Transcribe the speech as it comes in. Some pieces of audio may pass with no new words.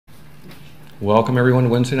Welcome everyone to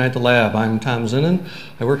Wednesday Night at the Lab. I'm Tom Zinnan.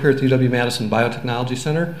 I work here at the UW-Madison Biotechnology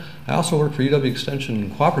Center. I also work for UW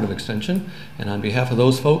Extension Cooperative Extension, and on behalf of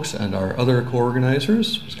those folks and our other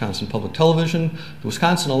co-organizers, Wisconsin Public Television, the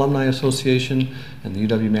Wisconsin Alumni Association, and the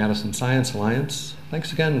UW-Madison Science Alliance,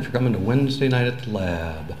 thanks again for coming to Wednesday Night at the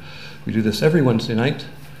Lab. We do this every Wednesday night,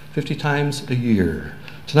 50 times a year.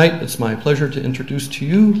 Tonight, it's my pleasure to introduce to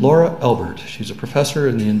you Laura Elbert. She's a professor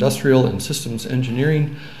in the Industrial and Systems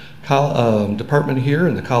Engineering department here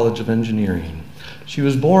in the College of Engineering. She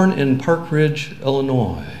was born in Park Ridge,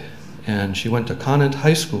 Illinois, and she went to Conant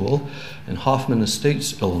High School in Hoffman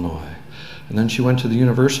Estates, Illinois. And then she went to the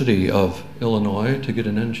University of Illinois to get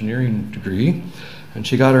an engineering degree, and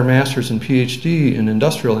she got her master's and PhD in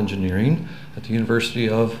industrial engineering at the University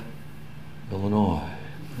of Illinois.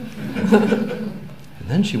 And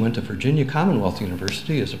then she went to Virginia Commonwealth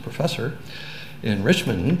University as a professor in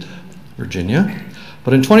Richmond, Virginia.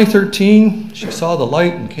 But in 2013, she saw the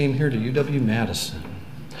light and came here to UW-Madison.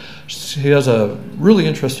 She has a really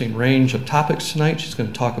interesting range of topics tonight. She's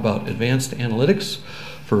going to talk about advanced analytics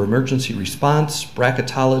for emergency response,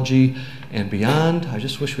 bracketology, and beyond. I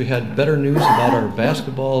just wish we had better news about our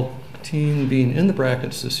basketball team being in the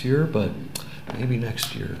brackets this year, but maybe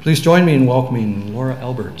next year. Please join me in welcoming Laura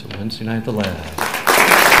Elbert to Wednesday Night at the Lab.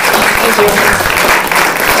 Thank you.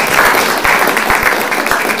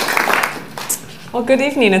 Well, good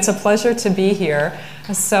evening. It's a pleasure to be here.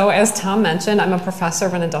 So, as Tom mentioned, I'm a professor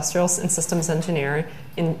of industrial and systems engineering,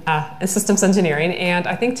 and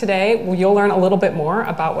I think today you'll learn a little bit more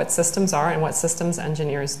about what systems are and what systems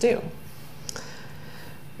engineers do.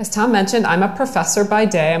 As Tom mentioned, I'm a professor by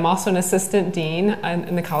day. I'm also an assistant dean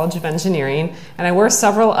in the College of Engineering, and I wear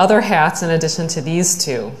several other hats in addition to these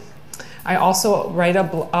two. I also write a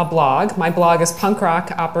blog. My blog is Punk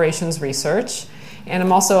Rock Operations Research. And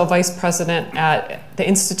I'm also a vice president at the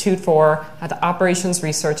Institute for the Operations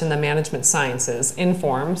Research and the Management Sciences,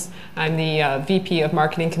 INFORMS. I'm the VP of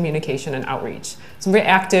Marketing, Communication, and Outreach. So I'm very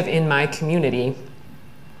active in my community.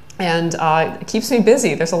 And it keeps me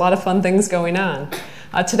busy. There's a lot of fun things going on.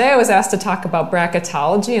 Today I was asked to talk about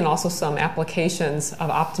bracketology and also some applications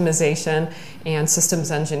of optimization and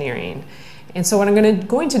systems engineering. And so what I'm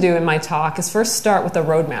going to do in my talk is first start with a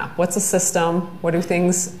roadmap. What's a system? What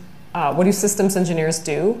do systems engineers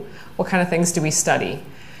do? What kind of things do we study?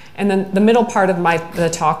 And then the middle part of the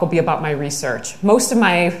talk will be about my research. Most of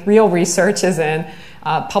my real research is in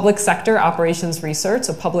public sector operations research,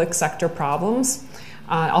 so public sector problems.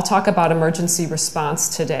 I'll talk about emergency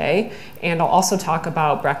response today, and I'll also talk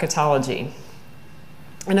about bracketology.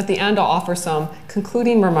 And at the end, I'll offer some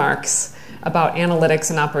concluding remarks about analytics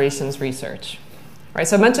and operations research. Right,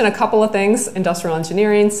 so I mentioned a couple of things: industrial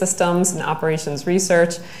engineering, systems, and operations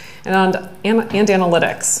research, and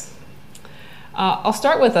analytics. I'll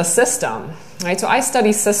start with a system. Right, so I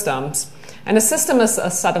study systems, and a system is a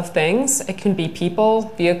set of things. It can be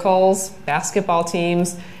people, vehicles, basketball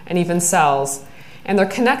teams, and even cells. And they're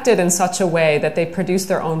connected in such a way that they produce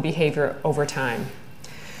their own behavior over time.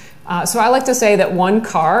 So I like to say that one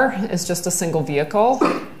car is just a single vehicle,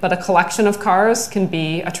 but a collection of cars can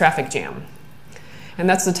be a traffic jam. And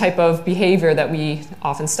that's the type of behavior that we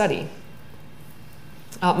often study.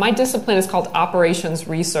 My discipline is called operations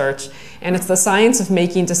research, and it's the science of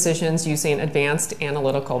making decisions using advanced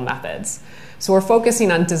analytical methods. So we're focusing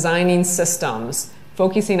on designing systems,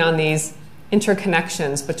 focusing on these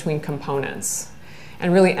interconnections between components,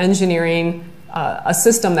 and really engineering a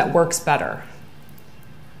system that works better.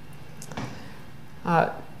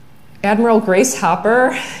 Admiral Grace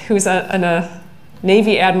Hopper, who's a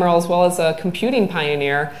Navy admiral as well as a computing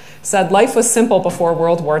pioneer, said life was simple before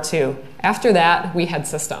World War II. After that, we had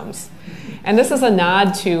systems. And this is a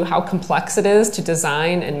nod to how complex it is to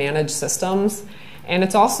design and manage systems. And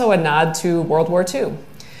it's also a nod to World War II.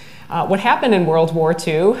 What happened in World War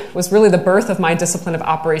II was really the birth of my discipline of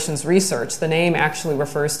operations research. The name actually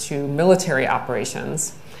refers to military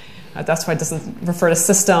operations. That's why it doesn't refer to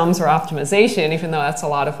systems or optimization, even though that's a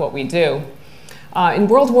lot of what we do. In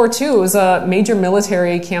World War II, it was a major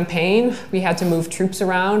military campaign. We had to move troops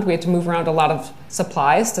around. We had to move around a lot of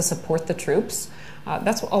supplies to support the troops.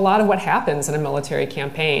 That's a lot of what happens in a military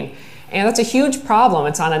campaign. And that's a huge problem.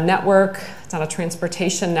 It's on a network. It's on a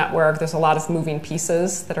transportation network. There's a lot of moving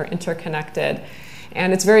pieces that are interconnected.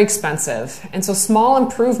 And it's very expensive. And so small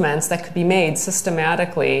improvements that could be made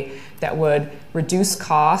systematically that would reduce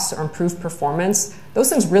costs or improve performance, those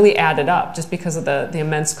things really added up just because of the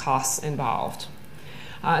immense costs involved.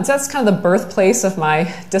 And so that's kind of the birthplace of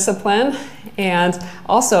my discipline, and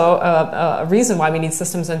also a reason why we need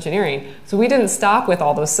systems engineering. So we didn't stop with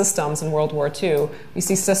all those systems in World War II. We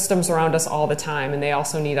see systems around us all the time, and they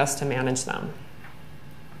also need us to manage them.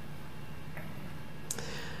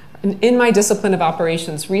 In my discipline of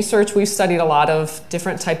operations research, we've studied a lot of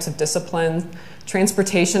different types of disciplines.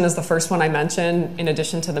 Transportation is the first one I mentioned, in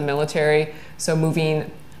addition to the military. So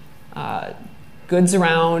moving goods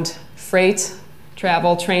around, freight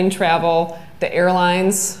travel, train travel, the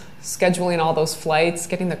airlines, scheduling all those flights,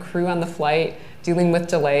 getting the crew on the flight, dealing with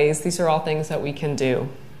delays. These are all things that we can do.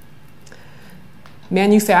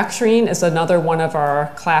 Manufacturing is another one of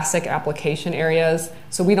our classic application areas.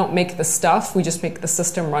 So we don't make the stuff, we just make the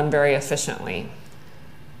system run very efficiently.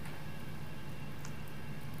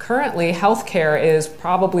 Currently, healthcare is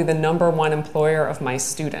probably the #1 employer of my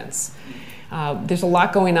students. There's a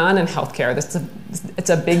lot going on in healthcare. It's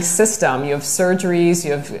a big system. You have surgeries,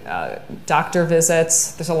 you have doctor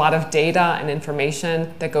visits. There's a lot of data and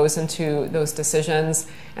information that goes into those decisions,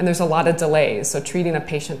 and there's a lot of delays. So treating a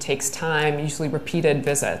patient takes time, usually repeated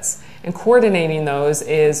visits. And coordinating those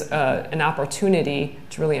is an opportunity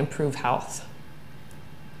to really improve health.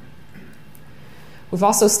 We've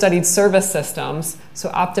also studied service systems, so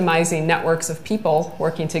optimizing networks of people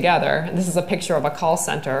working together. And this is a picture of a call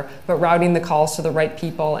center, but routing the calls to the right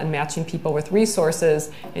people and matching people with resources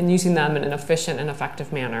and using them in an efficient and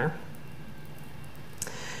effective manner.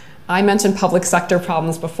 I mentioned public sector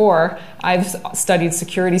problems before. I've studied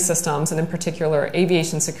security systems, and in particular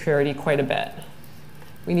aviation security, quite a bit.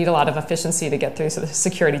 We need a lot of efficiency to get through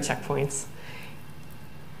security checkpoints.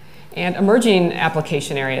 And emerging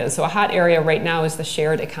application areas. So a hot area right now is the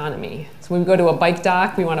shared economy. So when we go to a bike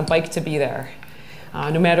dock, we want a bike to be there,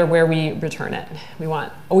 no matter where we return it. We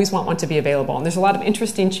always want one to be available. And there's a lot of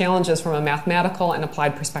interesting challenges from a mathematical and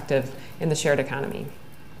applied perspective in the shared economy.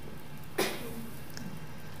 All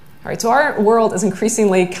right, so our world is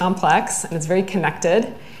increasingly complex and it's very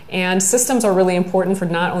connected. And systems are really important for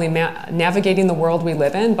not only navigating the world we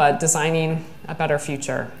live in, but designing a better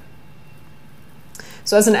future.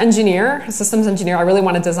 So as an engineer, a systems engineer, I really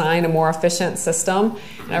want to design a more efficient system,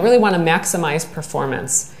 and I really want to maximize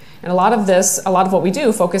performance. And a lot of what we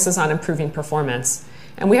do focuses on improving performance.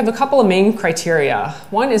 And we have a couple of main criteria.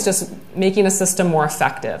 One is just making a system more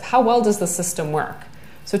effective. How well does the system work?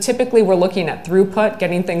 So typically we're looking at throughput,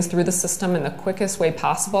 getting things through the system in the quickest way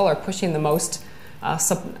possible, or pushing the most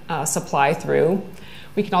supply through.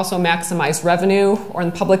 We can also maximize revenue, or in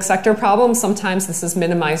the public sector problems, sometimes this is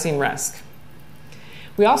minimizing risk.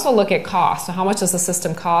 We also look at cost. So how much does the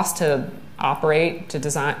system cost to operate, to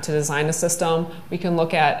design a system? We can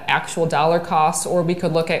look at actual dollar costs, or we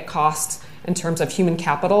could look at costs in terms of human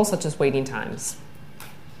capital, such as waiting times.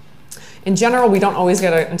 In general, we don't always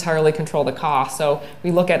get to entirely control the cost, so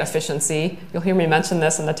we look at efficiency. You'll hear me mention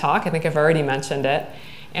this in the talk. I think I've already mentioned it.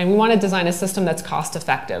 And we want to design a system that's cost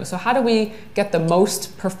effective. So how do we get the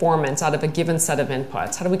most performance out of a given set of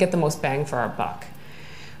inputs? How do we get the most bang for our buck?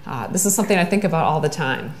 This is something I think about all the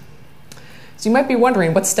time. So you might be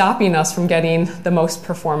wondering, what's stopping us from getting the most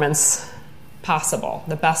performance possible,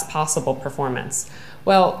 the best possible performance?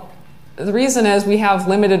 Well, the reason is we have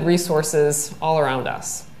limited resources all around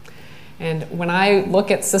us. And when I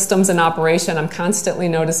look at systems in operation, I'm constantly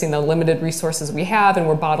noticing the limited resources we have and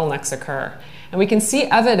where bottlenecks occur. And we can see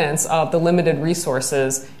evidence of the limited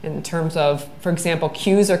resources in terms of, for example,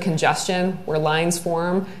 queues or congestion. Where lines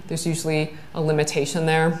form, there's usually a limitation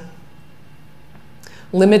there.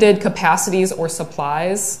 Limited capacities or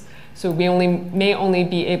supplies. So we may only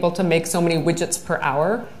be able to make so many widgets per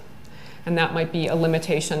hour, and that might be a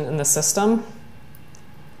limitation in the system.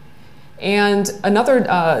 And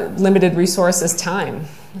another limited resource is time.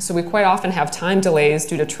 So we quite often have time delays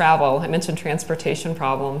due to travel. I mentioned transportation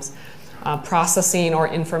problems, processing or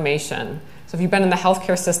information. So if you've been in the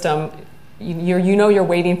healthcare system, you know you're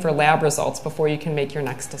waiting for lab results before you can make your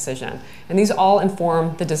next decision. And these all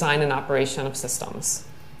inform the design and operation of systems.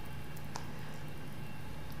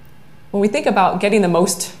 When we think about getting the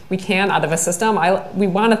most we can out of a system, we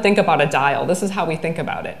want to think about a dial. This is how we think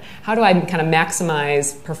about it. How do I kind of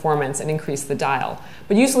maximize performance and increase the dial?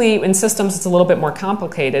 But usually in systems it's a little bit more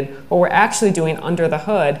complicated. What we're actually doing under the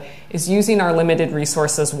hood is using our limited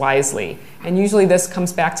resources wisely. And usually this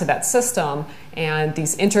comes back to that system and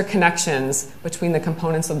these interconnections between the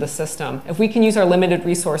components of the system. If we can use our limited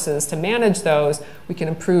resources to manage those, we can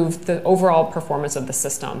improve the overall performance of the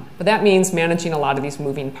system. But that means managing a lot of these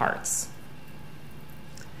moving parts.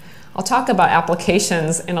 I'll talk about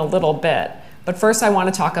applications in a little bit, but first I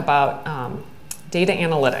want to talk about data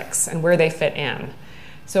analytics and where they fit in.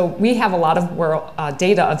 So we have a lot of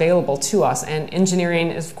data available to us, and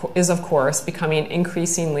engineering is of course becoming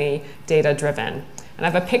increasingly data-driven. And I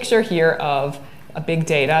have a picture here of a big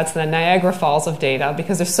data. It's the Niagara Falls of data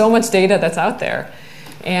because there's so much data that's out there.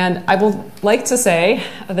 And I would like to say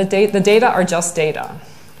that the data are just data,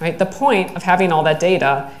 right? The point of having all that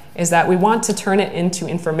data is that we want to turn it into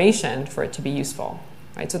information for it to be useful,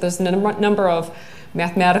 right? So there's a number of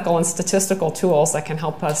mathematical and statistical tools that can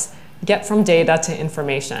help us get from data to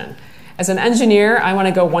information. As an engineer, I want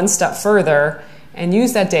to go one step further and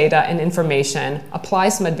use that data and information, apply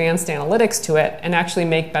some advanced analytics to it, and actually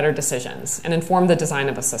make better decisions and inform the design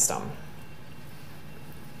of a system.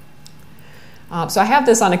 So I have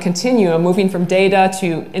this on a continuum, moving from data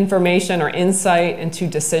to information or insight and to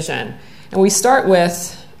decision. And we start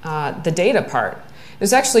with the data part.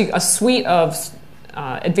 There's actually a suite of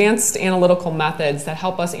advanced analytical methods that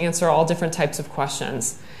help us answer all different types of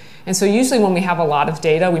questions. And so usually when we have a lot of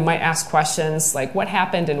data, we might ask questions like, what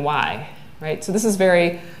happened and why? Right? So this is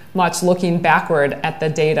very much looking backward at the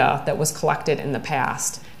data that was collected in the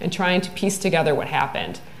past and trying to piece together what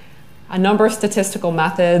happened. A number of statistical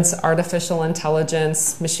methods, artificial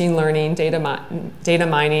intelligence, machine learning, data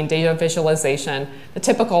mining, data visualization, the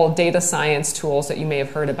typical data science tools that you may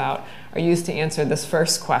have heard about are used to answer this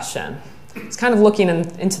first question. It's kind of looking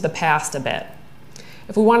into the past a bit.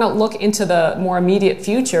 If we want to look into the more immediate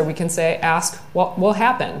future, we can ask what will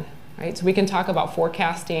happen, right? So we can talk about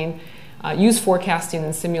forecasting, use forecasting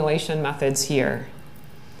and simulation methods here.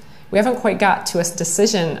 We haven't quite got to a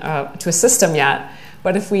system yet,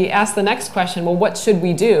 but if we ask the next question, well, what should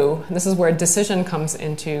we do? And this is where decision comes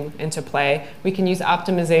into play. We can use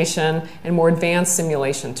optimization and more advanced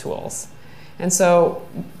simulation tools. And so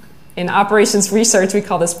in operations research, we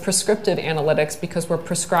call this prescriptive analytics because we're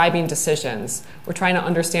prescribing decisions. We're trying to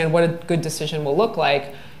understand what a good decision will look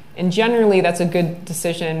like. And generally, that's a good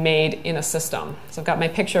decision made in a system. So I've got my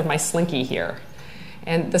picture of my slinky here.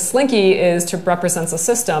 And the slinky represents a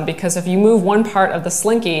system because if you move one part of the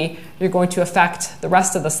slinky, you're going to affect the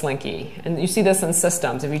rest of the slinky. And you see this in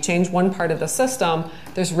systems. If you change one part of the system,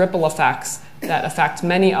 there's ripple effects that affect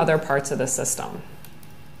many other parts of the system.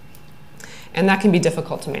 And that can be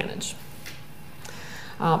difficult to manage.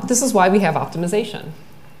 This is why we have optimization. All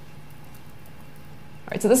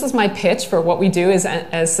right, so this is my pitch for what we do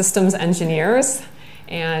as systems engineers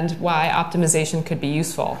and why optimization could be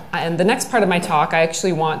useful. And the next part of my talk, I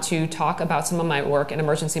actually want to talk about some of my work in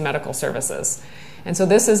emergency medical services. And so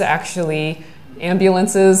this is actually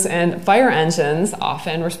ambulances and fire engines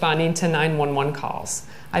often responding to 911 calls.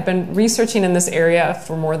 I've been researching in this area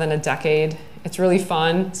for more than a decade. It's really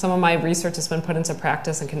fun. Some of my research has been put into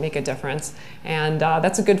practice and can make a difference. And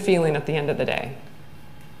that's a good feeling at the end of the day.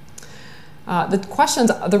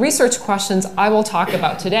 The research questions I will talk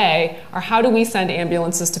about today are how do we send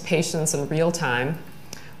ambulances to patients in real time?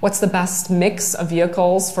 What's the best mix of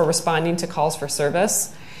vehicles for responding to calls for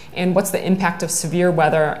service? And what's the impact of severe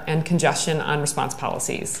weather and congestion on response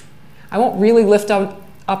policies? I won't really lift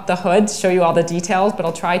up the hood to show you all the details, but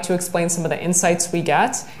I'll try to explain some of the insights we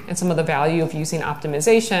get and some of the value of using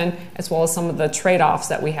optimization, as well as some of the trade-offs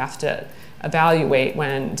that we have to evaluate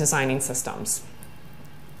when designing systems.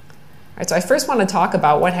 All right, so I first want to talk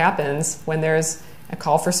about what happens when there's a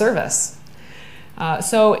call for service.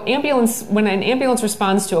 When an ambulance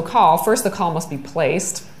responds to a call, first the call must be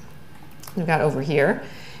placed. We've got over here.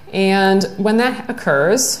 And when that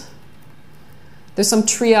occurs, there's some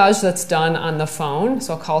triage that's done on the phone.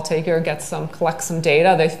 So a call taker collects some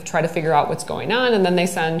data, they try to figure out what's going on, and then they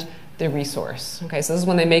send the resource. Okay, so this is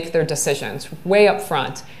when they make their decisions, way up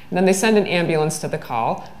front. And then they send an ambulance to the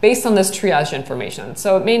call based on this triage information.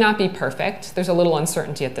 So it may not be perfect. There's a little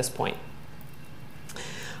uncertainty at this point.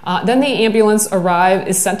 Then the ambulance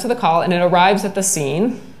is sent to the call, and it arrives at the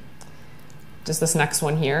scene, just this next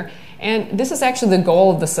one here. And this is actually the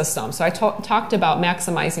goal of the system. So I talked about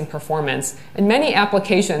maximizing performance. In many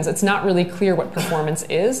applications, it's not really clear what performance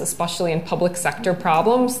is, especially in public sector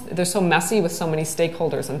problems. They're so messy with so many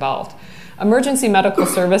stakeholders involved. Emergency medical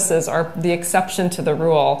services are the exception to the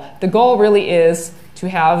rule. The goal really is to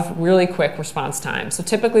have really quick response time. So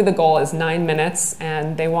typically the goal is 9 minutes,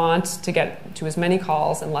 and they want to get to as many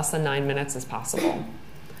calls in less than 9 minutes as possible.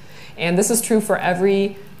 And this is true for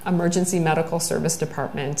every emergency medical service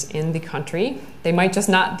department in the country. They might just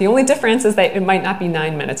not, the only difference is that it might not be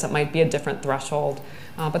 9 minutes, it might be a different threshold,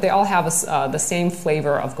 but they all have the same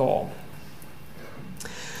flavor of goal.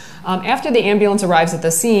 After the ambulance arrives at the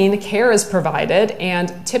scene, care is provided,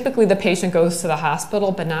 and typically the patient goes to the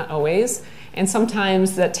hospital, but not always. And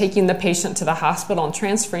sometimes taking the patient to the hospital and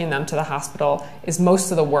transferring them to the hospital is most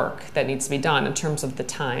of the work that needs to be done in terms of the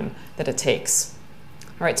time that it takes.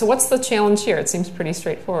 All right, so what's the challenge here? It seems pretty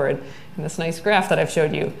straightforward in this nice graph that I've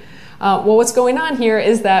showed you. Well, what's going on here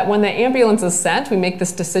is that when the ambulance is sent, we make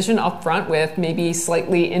this decision up front with maybe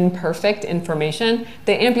slightly imperfect information.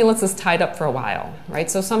 The ambulance is tied up for a while,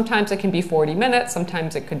 right? So sometimes it can be 40 minutes,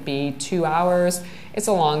 sometimes it could be 2 hours. It's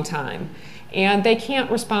a long time. And they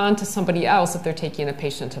can't respond to somebody else if they're taking a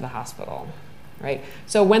patient to the hospital, right?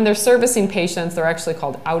 So when they're servicing patients, they're actually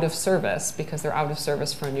called out of service because they're out of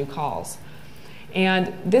service for new calls.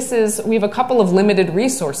 And we have a couple of limited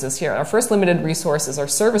resources here. Our first limited resource is our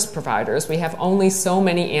service providers. We have only so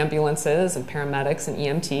many ambulances and paramedics and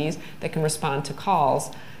EMTs that can respond to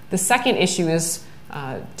calls. The second issue is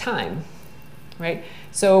time, right?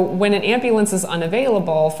 So when an ambulance is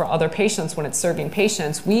unavailable for other patients, when it's serving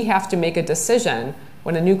patients, we have to make a decision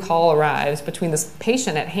when a new call arrives between this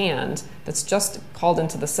patient at hand that's just called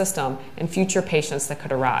into the system and future patients that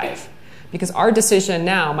could arrive. Because our decision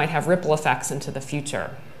now might have ripple effects into the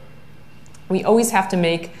future. We always have to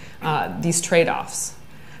make these trade-offs.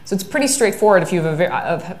 So it's pretty straightforward if you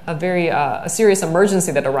have a serious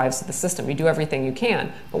emergency that arrives to the system. You do everything you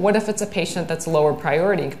can. But what if it's a patient that's lower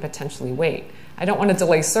priority and could potentially wait? I don't want to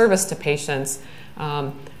delay service to patients,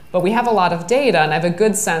 but we have a lot of data, and I have a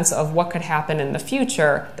good sense of what could happen in the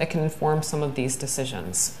future that can inform some of these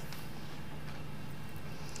decisions.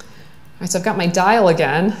 All right, so I've got my dial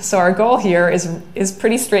again. So our goal here is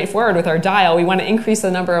pretty straightforward with our dial. We want to increase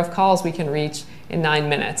the number of calls we can reach in 9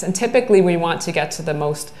 minutes. And typically we want to get to the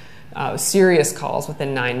most serious calls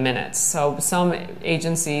within 9 minutes. So some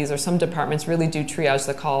agencies or some departments really do triage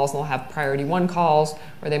the calls, and they'll have priority 1 calls,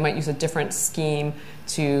 or they might use a different scheme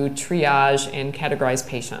to triage and categorize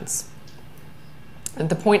patients. And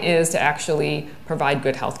the point is to actually provide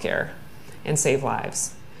good health care and save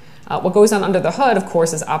lives. What goes on under the hood, of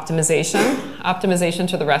course, is optimization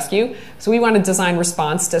to the rescue. So we want to design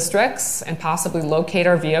response districts and possibly locate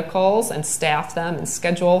our vehicles and staff them and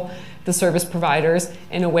schedule the service providers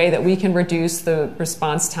in a way that we can reduce the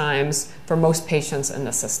response times for most patients in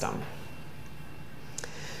the system.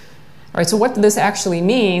 All right, so what this actually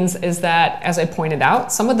means is that, as I pointed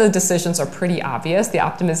out, some of the decisions are pretty obvious. The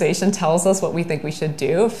optimization tells us what we think we should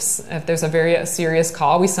do. If there's a very serious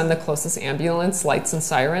call, we send the closest ambulance, lights and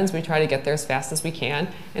sirens. We try to get there as fast as we can.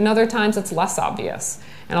 And other times it's less obvious.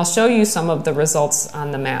 And I'll show you some of the results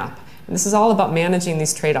on the map. And this is all about managing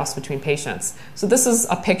these trade-offs between patients. So this is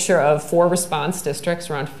a picture of 4 response districts,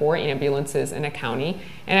 around 4 ambulances in a county.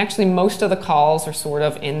 And actually most of the calls are sort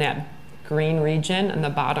of in that green region on the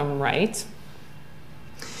bottom right.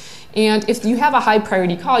 And if you have a high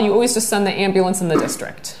priority call, you always just send the ambulance in the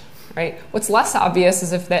district, right? What's less obvious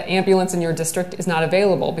is if that ambulance in your district is not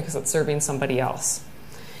available because it's serving somebody else.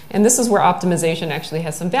 And this is where optimization actually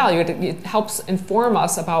has some value. It helps inform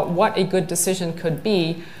us about what a good decision could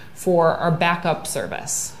be for our backup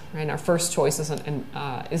service, right? Our first choice isn't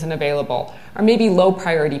available, or maybe low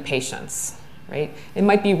priority patients. Right? It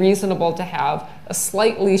might be reasonable to have a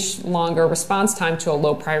slightly longer response time to a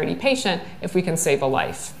low priority patient if we can save a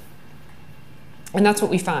life. And that's what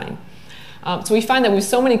we find. So we find that with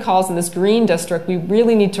so many calls in this green district, we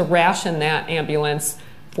really need to ration that ambulance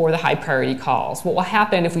for the high priority calls. What will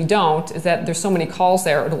happen if we don't is that there's so many calls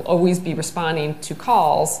there, it'll always be responding to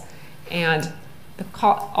calls, and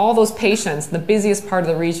all those patients, the busiest part of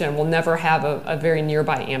the region, will never have a very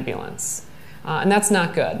nearby ambulance. And that's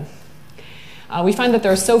not good. We find that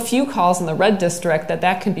there are so few calls in the red district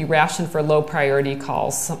that can be rationed for low priority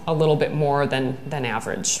calls a little bit more than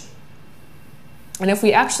average. And if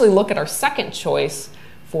we actually look at our second choice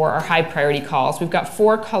for our high priority calls, we've got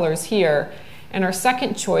 4 colors here, and our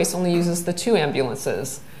second choice only uses the 2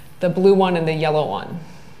 ambulances, the blue one and the yellow one.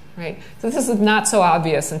 Right? So this is not so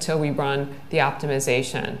obvious until we run the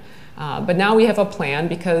optimization. But now we have a plan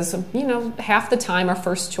because half the time our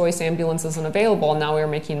first choice ambulance isn't available, and now we're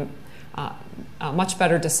making much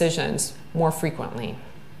better decisions more frequently.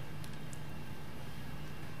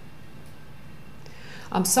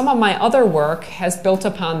 Some of my other work has built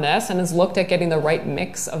upon this and has looked at getting the right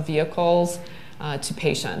mix of vehicles to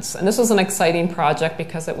patients. And this was an exciting project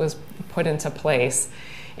because it was put into place.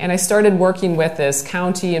 And I started working with this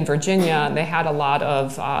county in Virginia, and they had a lot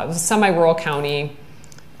of, it was a semi-rural county.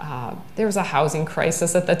 There was a housing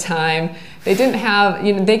crisis at the time. They didn't have,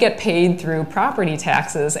 they get paid through property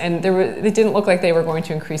taxes, and it didn't look like they were going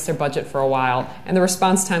to increase their budget for a while, and the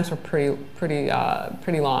response times were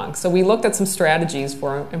pretty long. So we looked at some strategies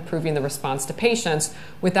for improving the response to patients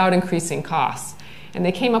without increasing costs. And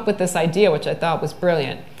they came up with this idea, which I thought was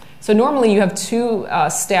brilliant. So normally you have 2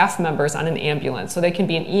 staff members on an ambulance. So they can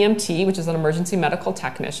be an EMT, which is an emergency medical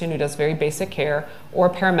technician who does very basic care, or a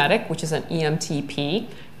paramedic, which is an EMTP,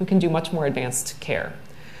 who can do much more advanced care.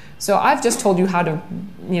 So I've just told you how to,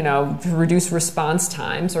 reduce response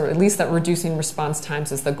times, or at least that reducing response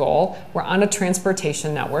times is the goal. We're on a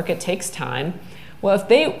transportation network. It takes time. Well, if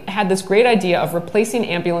they had this great idea of replacing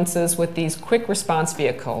ambulances with these quick response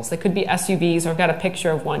vehicles, they could be SUVs, or I've got a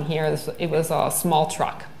picture of one here. It was a small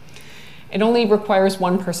truck. It only requires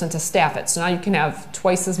one person to staff it. So now you can have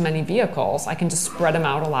twice as many vehicles. I can just spread them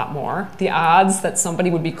out a lot more. The odds that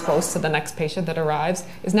somebody would be close to the next patient that arrives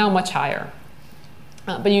is now much higher.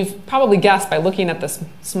 But you've probably guessed by looking at this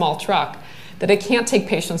small truck that it can't take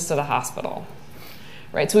patients to the hospital.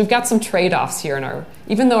 Right, so we've got some trade-offs here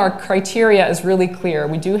even though our criteria is really clear,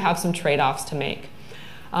 we do have some trade-offs to make.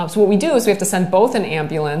 So what we do is we have to send both an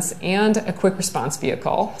ambulance and a quick response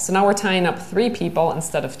vehicle. So now we're tying up 3 people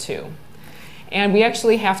instead of 2. And we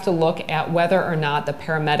actually have to look at whether or not the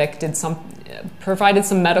paramedic provided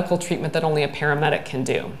some medical treatment that only a paramedic can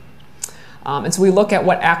do. And so we look at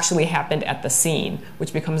what actually happened at the scene,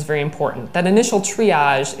 which becomes very important. That initial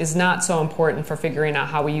triage is not so important for figuring out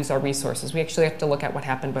how we use our resources. We actually have to look at what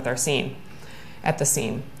happened with our scene, at the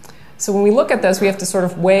scene. So when we look at this, we have to sort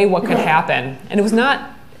of weigh what could happen. And it was not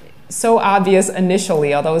so obvious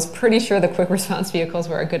initially, although I was pretty sure the quick response vehicles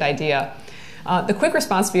were a good idea. The quick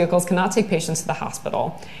response vehicles cannot take patients to the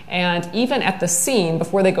hospital. And even at the scene,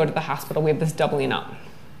 before they go to the hospital, we have this doubling up.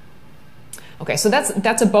 Okay, so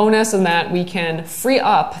that's a bonus in that we can free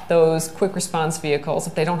up those quick response vehicles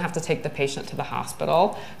if they don't have to take the patient to the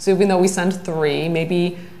hospital. So even though we send 3,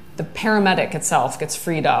 maybe the paramedic itself gets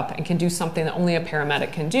freed up and can do something that only a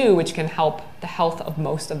paramedic can do, which can help the health of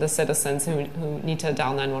most of the citizens who need to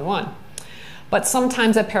dial 911. But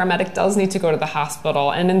sometimes a paramedic does need to go to the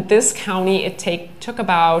hospital, and in this county it took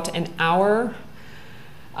about an hour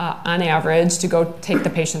on average to go take the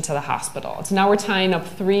patient to the hospital. So now we're tying up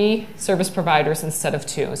 3 service providers instead of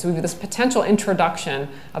 2. So we have this potential introduction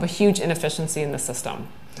of a huge inefficiency in the system.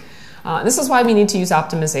 This is why we need to use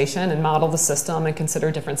optimization and model the system and consider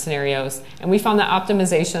different scenarios. And we found that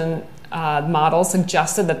optimization model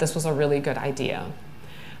suggested that this was a really good idea.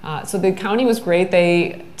 So the county was great.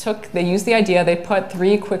 They used the idea, they put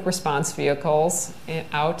 3 quick response vehicles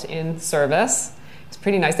out in service. It's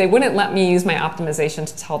pretty nice. They wouldn't let me use my optimization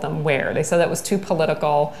to tell them where. They said that was too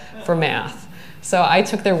political for math. So I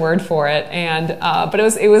took their word for it, but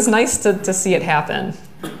it was nice to see it happen.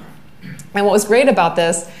 And what was great about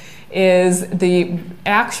this is the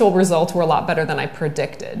actual results were a lot better than I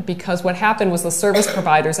predicted, because what happened was the service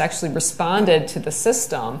providers actually responded to the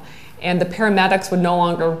system, and the paramedics would no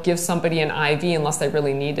longer give somebody an IV unless they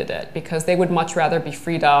really needed it, because they would much rather be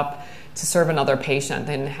freed up to serve another patient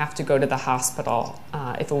than have to go to the hospital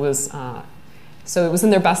if it was. So it was in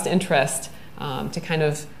their best interest to kind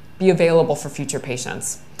of be available for future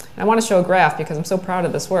patients. And I want to show a graph because I'm so proud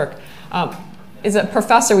of this work. As a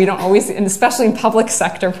professor, we don't always, and especially in public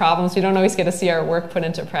sector problems, we don't always get to see our work put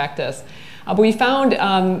into practice. But we found,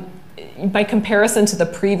 by comparison to the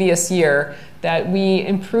previous year, that we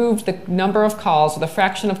improved the number of calls, or the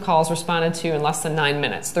fraction of calls responded to in less than 9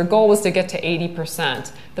 minutes. Their goal was to get to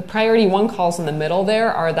 80%. The priority 1 calls in the middle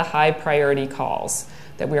there are the high priority calls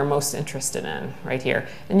that we are most interested in right here.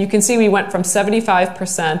 And you can see we went from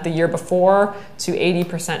 75% the year before to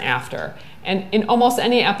 80% after. And in almost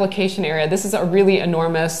any application area, this is a really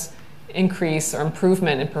enormous increase or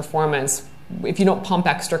improvement in performance if you don't pump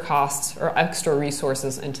extra costs or extra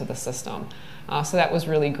resources into the system. So that was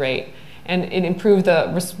really great. And it improved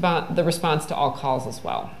the response to all calls as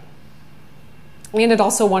well. And it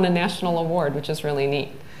also won a national award, which is really neat.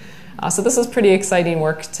 So this is pretty exciting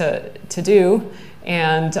work to do.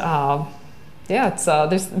 And there's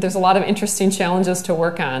a lot of interesting challenges to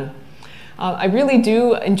work on. I really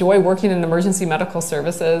do enjoy working in emergency medical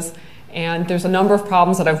services. And there's a number of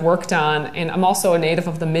problems that I've worked on, and I'm also a native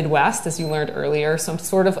of the Midwest, as you learned earlier, so I'm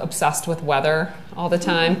sort of obsessed with weather all the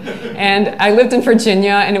time. And I lived in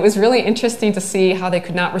Virginia, and it was really interesting to see how they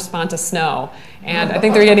could not respond to snow. And I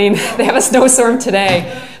think they have a snowstorm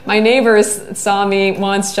today. My neighbors saw me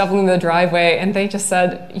once shoveling the driveway, and they just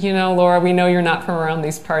said, you know, Laura, we know you're not from around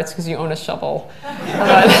these parts because you own a shovel.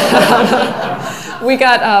 We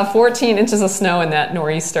got 14 inches of snow in that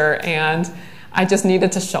nor'easter, and I just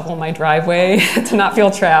needed to shovel my driveway to not feel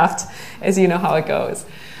trapped, as you know how it goes.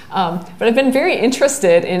 But I've been very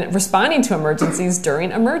interested in responding to emergencies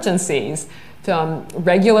during emergencies,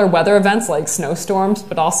 regular weather events like snowstorms,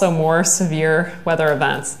 but also more severe weather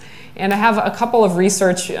events. And I have a couple of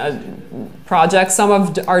research projects. Some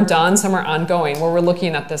are done, some are ongoing, where we're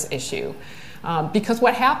looking at this issue. because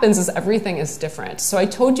what happens is everything is different. So I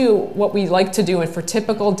told you what we like to do, and for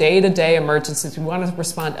typical day-to-day emergencies, we want to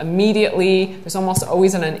respond immediately. There's almost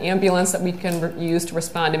always an ambulance that we can use to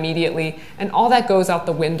respond immediately, and all that goes out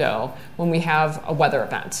the window when we have a weather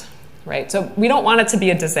event, right? So we don't want it to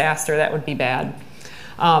be a disaster. That would be bad.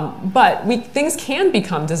 But things can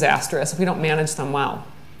become disastrous if we don't manage them well.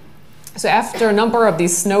 So after a number of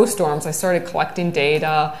these snowstorms, I started collecting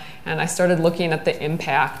data, and I started looking at the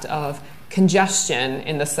impact of congestion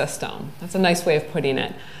in the system. That's a nice way of putting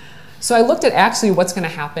it. So I looked at actually what's going to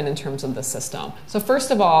happen in terms of the system. So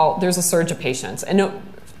first of all, there's a surge of patients. And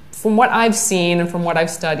from what I've seen and from what I've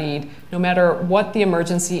studied, no matter what the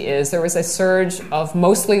emergency is, there is a surge of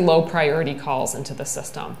mostly low priority calls into the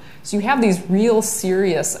system. So you have these real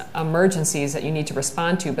serious emergencies that you need to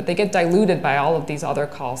respond to, but they get diluted by all of these other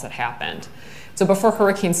calls that happened. So before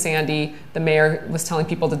Hurricane Sandy, the mayor was telling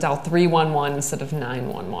people to dial 311 instead of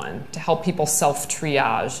 911 to help people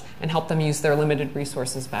self-triage and help them use their limited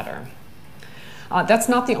resources better. That's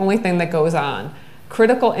not the only thing that goes on.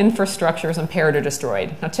 Critical infrastructure is impaired or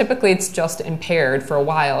destroyed. Now typically it's just impaired for a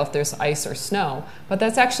while if there's ice or snow, but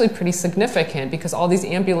that's actually pretty significant because all these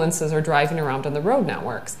ambulances are driving around on the road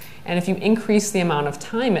networks. And if you increase the amount of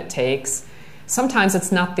time it takes, sometimes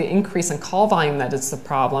it's not the increase in call volume that is the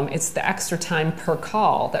problem, it's the extra time per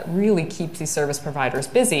call that really keeps these service providers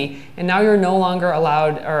busy, and now you're no longer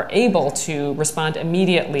allowed or able to respond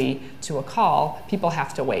immediately to a call. People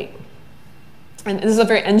have to wait. And this is a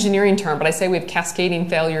very engineering term, but I say we have cascading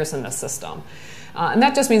failures in the system. And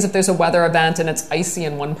that just means if there's a weather event and it's icy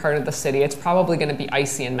in one part of the city, it's probably going to be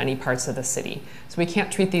icy in many parts of the city. So we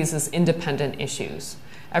can't treat these as independent issues.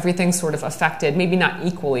 Everything's sort of affected, maybe not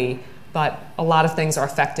equally, but a lot of things are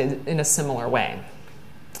affected in a similar way.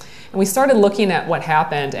 And we started looking at what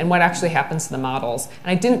happened and what actually happens to the models.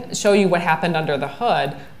 And I didn't show you what happened under the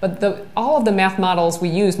hood, but all of the math models we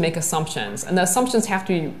use make assumptions. And the assumptions have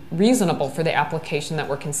to be reasonable for the application that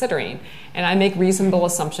we're considering. And I make reasonable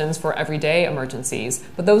assumptions for everyday emergencies,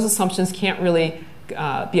 but those assumptions can't really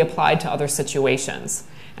be applied to other situations.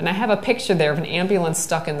 And I have a picture there of an ambulance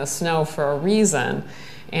stuck in the snow for a reason.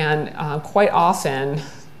 And quite often,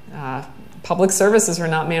 public services are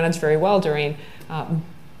not managed very well during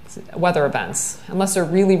weather events, unless they're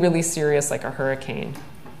really, really serious like a hurricane.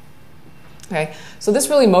 Okay, so this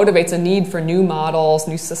really motivates a need for new models,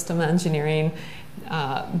 new system engineering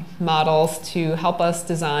models to help us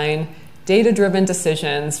design data-driven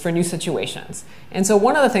decisions for new situations. And so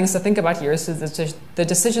one of the things to think about here is that the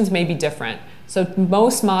decisions may be different. So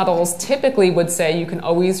most models typically would say you can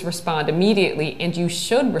always respond immediately and you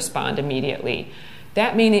should respond immediately.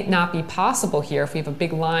 That may not be possible here if we have a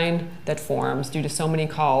big line that forms due to so many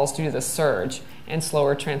calls due to the surge and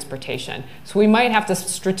slower transportation. So we might have to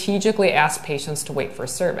strategically ask patients to wait for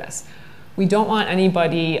service. We don't want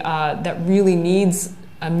anybody that really needs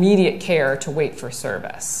immediate care to wait for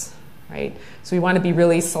service, right? So we want to be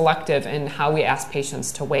really selective in how we ask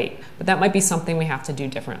patients to wait, but that might be something we have to do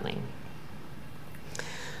differently.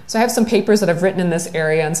 So I have some papers that I've written in this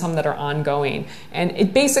area and some that are ongoing. And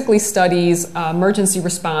it basically studies emergency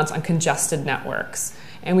response on congested networks.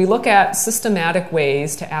 And we look at systematic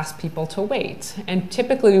ways to ask people to wait. And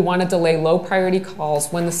typically we want to delay low priority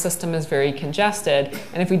calls when the system is very congested.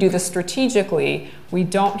 And if we do this strategically, we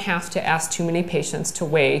don't have to ask too many patients to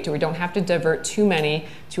wait, or we don't have to divert too many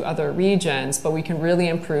to other regions, but we can really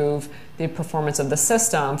improve the performance of the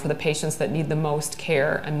system for the patients that need the most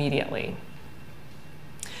care immediately.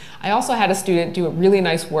 I also had a student do a really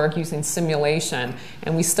nice work using simulation,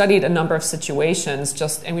 and we studied a number of situations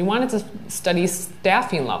and we wanted to study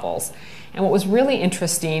staffing levels. And what was really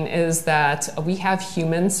interesting is that we have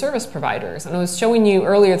human service providers. And I was showing you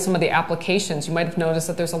earlier some of the applications. You might have noticed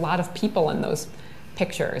that there's a lot of people in those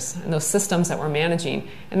pictures and those systems that we're managing,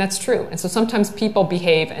 and that's true. And so sometimes people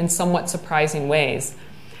behave in somewhat surprising ways.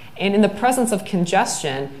 And in the presence of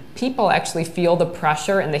congestion, people actually feel the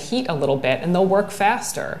pressure and the heat a little bit, and they'll work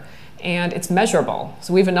faster. And it's measurable.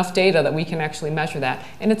 So we have enough data that we can actually measure that.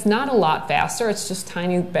 And it's not a lot faster, it's just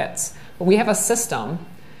tiny bits. But we have a system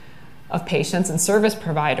of patients and service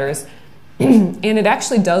providers, and it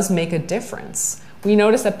actually does make a difference. We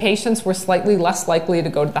noticed that patients were slightly less likely to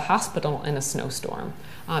go to the hospital in a snowstorm.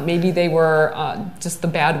 Maybe they were just the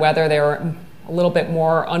bad weather, they were a little bit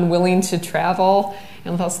more unwilling to travel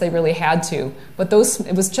unless they really had to. But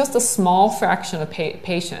it was just a small fraction of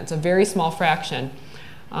patients, a very small fraction.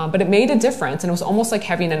 But it made a difference, and it was almost like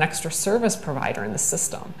having an extra service provider in the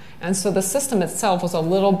system. And so the system itself was a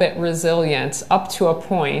little bit resilient up to a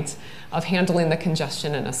point of handling the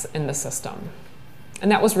congestion in the system. And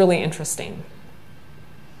that was really interesting.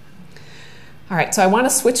 All right, so I want to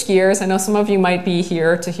switch gears. I know some of you might be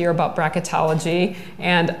here to hear about bracketology,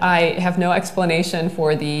 and I have no explanation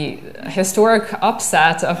for the historic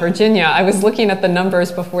upset of Virginia. I was looking at the numbers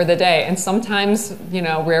before the day, and sometimes,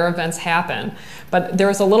 rare events happen. But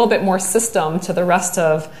there's a little bit more system to the rest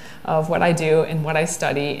of what I do and what I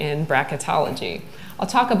study in bracketology. I'll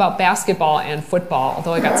talk about basketball and football,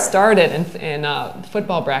 although I got started in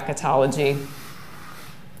football bracketology.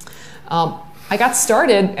 I got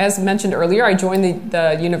started, as mentioned earlier, I joined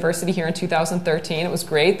the university here in 2013. It was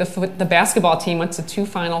great. The basketball team went to 2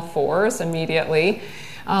 Final Fours immediately.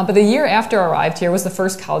 But the year after I arrived here was the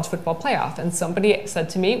first college football playoff. And somebody said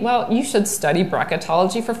to me, well, you should study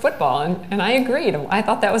bracketology for football. And I agreed. I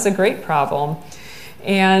thought that was a great problem.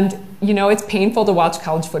 And, it's painful to watch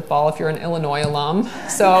college football if you're an Illinois alum.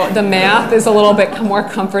 So the math is a little bit more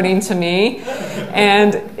comforting to me,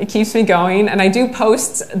 and it keeps me going. And I do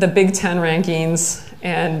post the Big Ten rankings,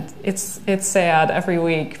 and it's sad every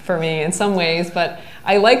week for me in some ways, but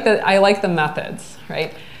I like the methods,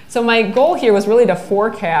 right? So my goal here was really to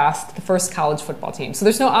forecast the first college football team. So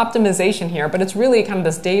there's no optimization here, but it's really kind of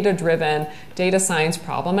this data-driven data science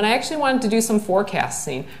problem. And I actually wanted to do some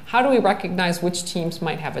forecasting. How do we recognize which teams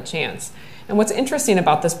might have a chance? And what's interesting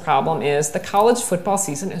about this problem is the college football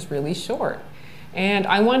season is really short. And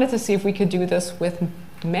I wanted to see if we could do this with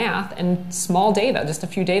math and small data, just a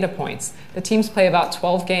few data points. The teams play about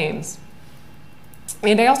 12 games.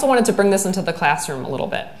 And I also wanted to bring this into the classroom a little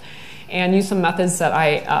bit and use some methods that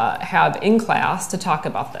I have in class to talk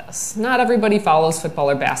about this. Not everybody follows football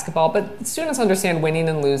or basketball, but students understand winning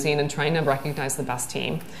and losing and trying to recognize the best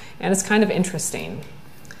team. And it's kind of interesting.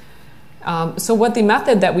 So what the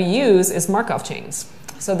method that we use is Markov chains.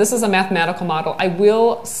 So this is a mathematical model. I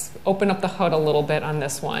will open up the hood a little bit on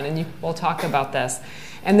this one, and we'll talk about this.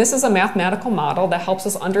 And this is a mathematical model that helps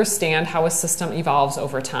us understand how a system evolves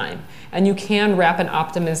over time. And you can wrap an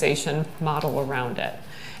optimization model around it.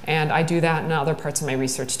 And I do that in other parts of my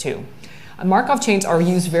research too. Markov chains are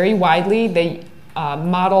used very widely. They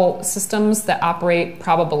model systems that operate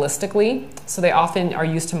probabilistically. So they often are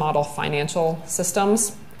used to model financial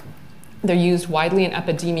systems. They're used widely in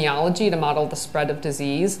epidemiology to model the spread of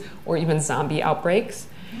disease or even zombie outbreaks.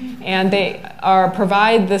 And they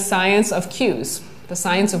provide the science of cues, the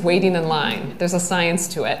science of waiting in line. There's a science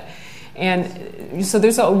to it. And so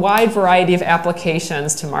there's a wide variety of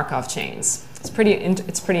applications to Markov chains. It's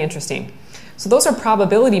pretty interesting. So those are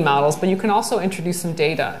probability models, but you can also introduce some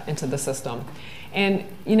data into the system. And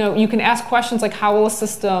you can ask questions like, how will a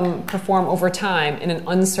system perform over time in an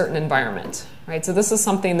uncertain environment? Right? So this is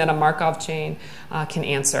something that a Markov chain can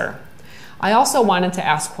answer. I also wanted to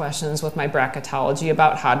ask questions with my bracketology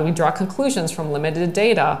about how do we draw conclusions from limited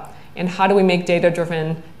data, and how do we make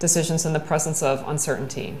data-driven decisions in the presence of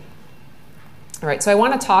uncertainty. All right, so I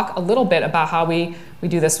want to talk a little bit about how we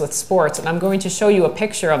do this with sports, and I'm going to show you a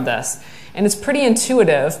picture of this. And it's pretty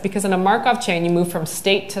intuitive because in a Markov chain, you move from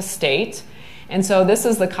state to state. And so this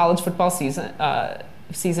is the college football season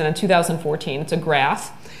in 2014. It's a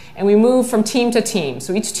graph. And we move from team to team.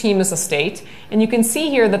 So each team is a state. And you can see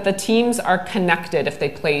here that the teams are connected if they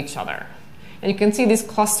play each other. And you can see these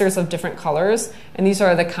clusters of different colors, and these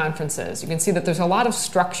are the conferences. You can see that there's a lot of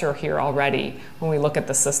structure here already when we look at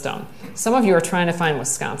the system. Some of you are trying to find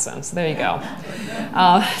Wisconsin, so there you go.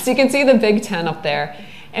 So you can see the Big Ten up there.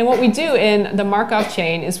 And what we do in the Markov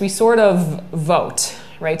chain is we sort of vote,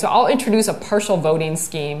 right? So I'll introduce a partial voting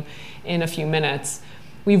scheme in a few minutes.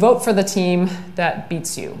 We vote for the team that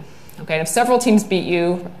beats you. Okay, and if several teams beat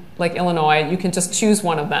you, like Illinois, you can just choose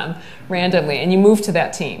one of them randomly, and you move to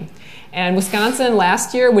that team. And Wisconsin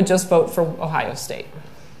last year would just vote for Ohio State.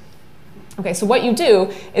 Okay, so what you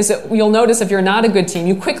do is that you'll notice if you're not a good team,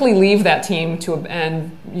 you quickly leave that team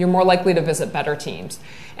and you're more likely to visit better teams.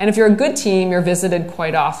 And if you're a good team, you're visited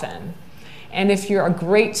quite often. And if you're a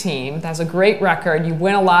great team that has a great record, you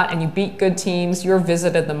win a lot and you beat good teams, you're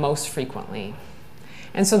visited the most frequently.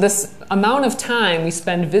 And so this amount of time we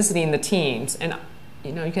spend visiting the teams, and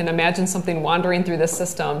you can imagine something wandering through this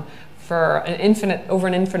system for over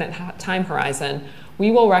an infinite time horizon,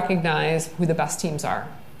 we will recognize who the best teams are.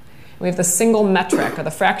 We have the single metric, or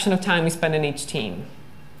the fraction of time we spend in each team.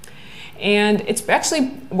 And it actually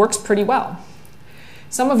works pretty well.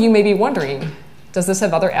 Some of you may be wondering, does this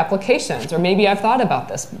have other applications? Or maybe I've thought about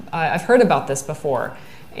this. I've heard about this before.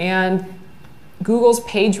 And Google's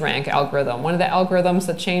PageRank algorithm, one of the algorithms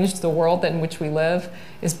that changed the world in which we live,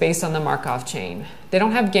 is based on the Markov chain. They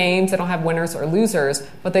don't have games, they don't have winners or losers,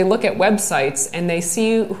 but they look at websites and they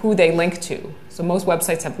see who they link to. So most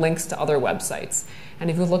websites have links to other websites. And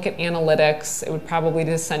if you look at analytics, it would probably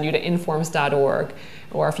just send you to informs.org.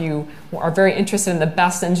 Or if you are very interested in the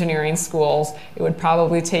best engineering schools, it would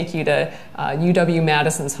probably take you to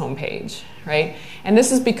UW-Madison's homepage, right? And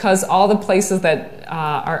this is because all the places that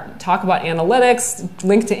talk about analytics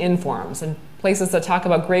link to Informs, and places that talk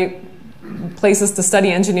about great places to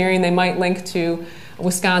study engineering, they might link to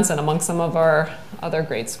Wisconsin among some of our other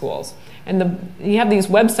great schools. And you have these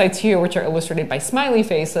websites here which are illustrated by smiley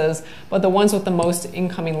faces, but the ones with the most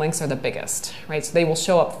incoming links are the biggest, right? So they will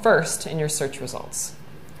show up first in your search results.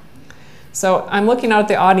 So I'm looking out at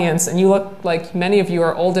the audience, and you look like many of you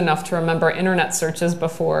are old enough to remember internet searches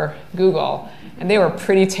before Google, and they were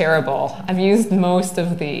pretty terrible. I've used most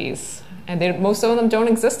of these, and most of them don't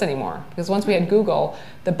exist anymore, because once we had Google,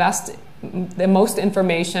 the most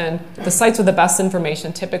information, the sites with the best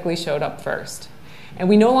information typically showed up first. And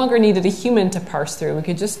we no longer needed a human to parse through. We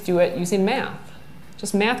could just do it using math.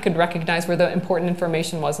 Just math could recognize where the important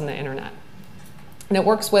information was in the internet. And it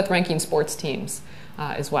works with ranking sports teams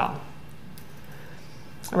as well.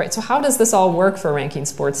 All right, so how does this all work for ranking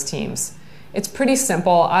sports teams? It's pretty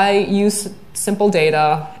simple. I use simple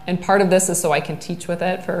data, and part of this is so I can teach with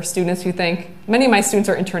it for students who think, many of my students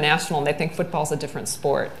are international and they think football's a different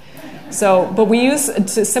sport. But we use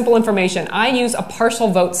simple information. I use a partial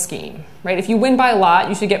vote scheme, right? If you win by a lot,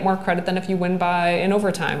 you should get more credit than if you win by an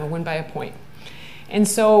overtime or win by a point. And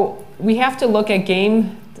so we have to look at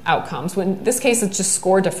game outcomes. In this case, it's just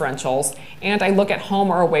score differentials, and I look at home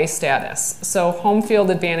or away status. So home field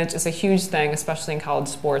advantage is a huge thing, especially in college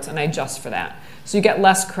sports, and I adjust for that. So you get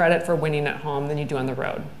less credit for winning at home than you do on the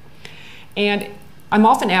road. And I'm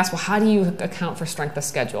often asked, well, how do you account for strength of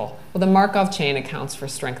schedule? Well, the Markov chain accounts for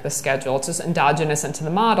strength of schedule. It's just endogenous into the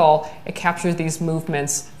model. It captures these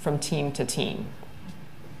movements from team to team.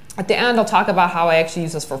 At the end, I'll talk about how I actually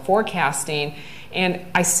use this for forecasting, and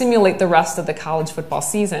I simulate the rest of the college football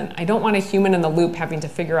season. I don't want a human in the loop having to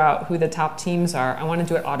figure out who the top teams are. I want to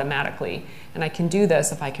do it automatically, and I can do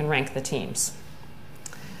this if I can rank the teams.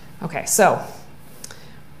 Okay, so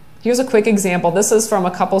here's a quick example. This is from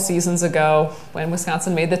a couple seasons ago when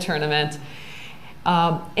Wisconsin made the tournament.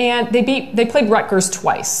 And they played Rutgers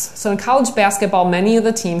twice. So in college basketball, many of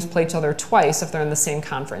the teams play each other twice if they're in the same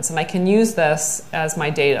conference. And I can use this as my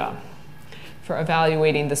data for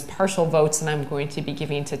evaluating this partial votes that I'm going to be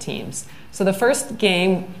giving to teams. So the first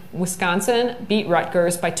game, Wisconsin beat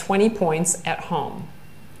Rutgers by 20 points at home.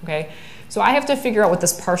 Okay? So I have to figure out what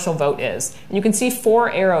this partial vote is. And you can see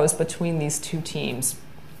 4 arrows between these two teams.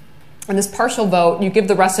 And this partial vote, you give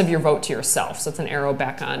the rest of your vote to yourself. So it's an arrow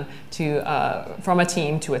back on from a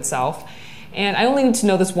team to itself. And I only need to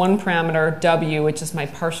know this one parameter, W, which is my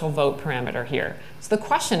partial vote parameter here. So the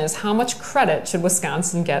question is, how much credit should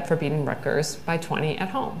Wisconsin get for beating Rutgers by 20 at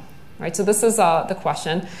home? Right, so this is the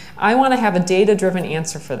question. I want to have a data-driven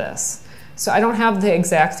answer for this. So I don't have the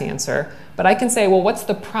exact answer, but I can say, well, what's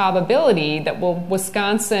the probability that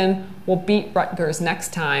Wisconsin will beat Rutgers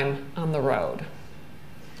next time on the road?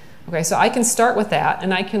 Okay, so I can start with that,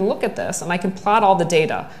 and I can look at this, and I can plot all the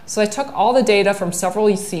data. So I took all the data from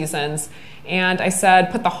several seasons, and I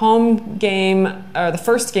said, put the home game, or the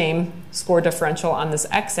first game score differential on this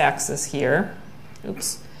x-axis here.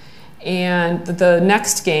 Oops. And the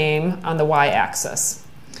next game on the y-axis.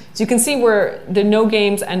 So you can see where no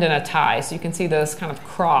games end in a tie. So you can see this kind of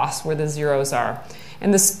cross where the zeros are.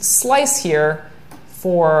 And this slice here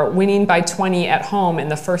for winning by 20 at home in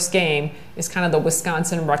the first game is kind of the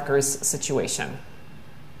Wisconsin-Rutgers situation.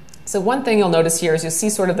 So one thing you'll notice here is you'll see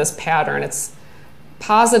sort of this pattern. It's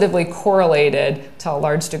positively correlated to a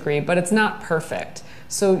large degree, but it's not perfect.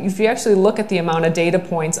 So if you actually look at the amount of data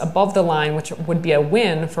points above the line, which would be a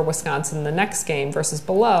win for Wisconsin in the next game versus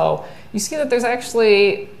below, you see that there's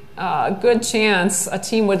actually a good chance a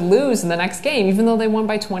team would lose in the next game, even though they won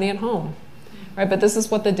by 20 at home. Right? But this is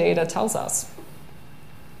what the data tells us.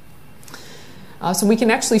 So we can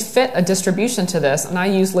actually fit a distribution to this, and I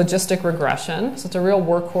use logistic regression. So it's a real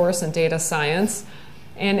workhorse in data science.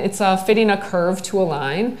 And it's fitting a curve to a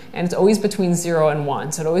line, and it's always between 0 and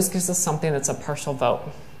 1. So it always gives us something that's a partial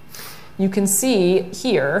vote. You can see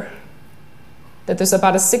here that there's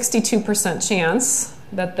about a 62% chance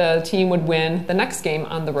that the team would win the next game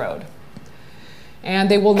on the road. And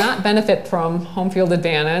they will not benefit from home field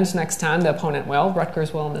advantage next time. The opponent will.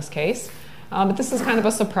 Rutgers will in this case. But this is kind of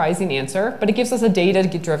a surprising answer, but it gives us a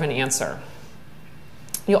data-driven answer.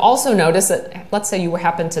 You'll also notice that, let's say you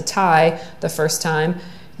happen to tie the first time,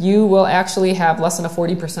 you will actually have less than a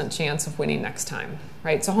 40% chance of winning next time,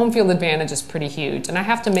 right? So home field advantage is pretty huge, and I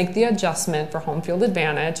have to make the adjustment for home field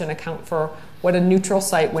advantage and account for what a neutral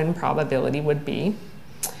site win probability would be.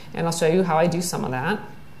 And I'll show you how I do some of that.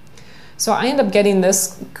 So I end up getting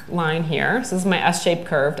this line here. So this is my S-shaped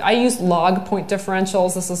curve. I use log point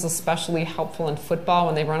differentials. This is especially helpful in football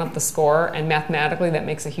when they run up the score, and mathematically that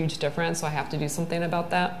makes a huge difference, so I have to do something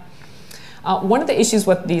about that. One of the issues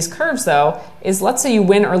with these curves, though, is let's say you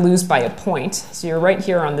win or lose by a point. So you're right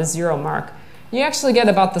here on the 0 mark. You actually get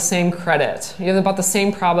about the same credit. You have about the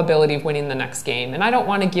same probability of winning the next game. And I don't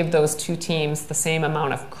want to give those two teams the same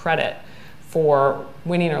amount of credit for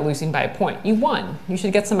winning or losing by a point. You won. You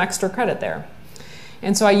should get some extra credit there.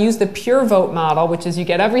 And so I use the pure vote model, which is you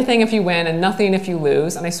get everything if you win and nothing if you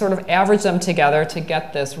lose. And I sort of average them together to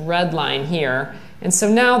get this red line here. And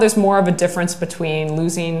so now there's more of a difference between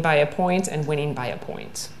losing by a point and winning by a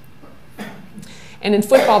point. And in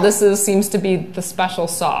football, this seems to be the special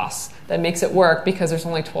sauce that makes it work because there's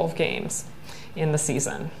only 12 games in the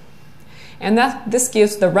season. And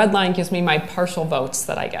the red line gives me my partial votes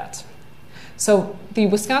that I get. So the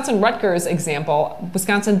Wisconsin-Rutgers example,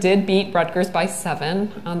 Wisconsin did beat Rutgers by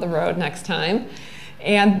 7 on the road next time.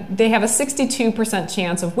 And they have a 62%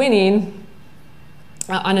 chance of winning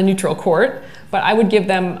on a neutral court, but I would give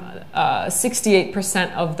them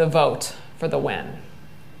 68% of the vote for the win.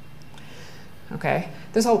 Okay,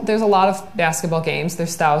 there's a lot of basketball games.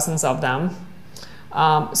 There's thousands of them.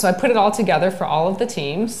 So I put it all together for all of the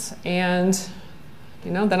teams, and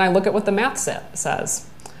then I look at what the math says.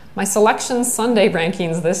 My Selection Sunday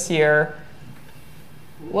rankings this year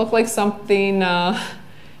look like something, they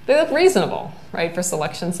look reasonable, right, for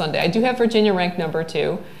Selection Sunday. I do have Virginia ranked number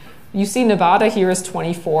 2. You see Nevada here is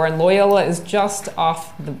 24, and Loyola is just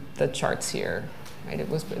off the charts here. Right?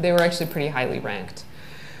 They were actually pretty highly ranked.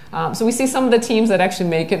 So we see some of the teams that actually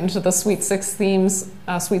make it into the Sweet 16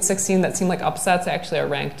 that seem like upsets actually are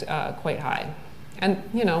ranked quite high. And,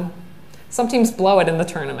 some teams blow it in the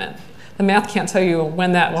tournament. The math can't tell you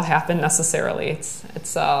when that will happen necessarily.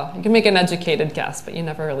 You can make an educated guess, but you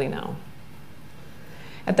never really know.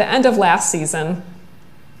 At the end of last season,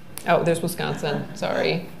 oh, there's Wisconsin,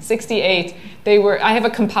 sorry, 68. I have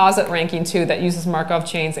a composite ranking too that uses Markov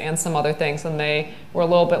chains and some other things, and they were a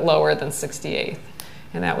little bit lower than 68.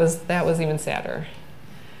 And that was even sadder.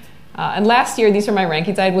 And last year, these are my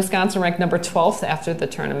rankings. I had Wisconsin ranked number 12th after the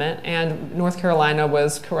tournament, and North Carolina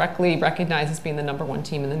was correctly recognized as being the number 1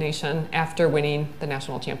 team in the nation after winning the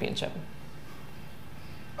national championship.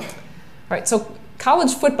 All right, so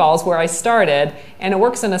college football is where I started, and it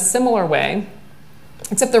works in a similar way,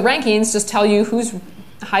 except the rankings just tell you who's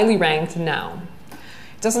highly ranked now.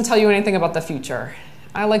 It doesn't tell you anything about the future.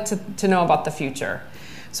 I like to know about the future.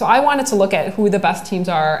 So I wanted to look at who the best teams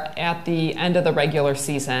are at the end of the regular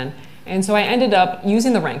season. And so I ended up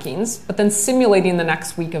using the rankings, but then simulating the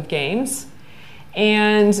next week of games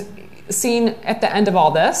and seeing at the end of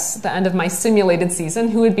all this, the end of my simulated season,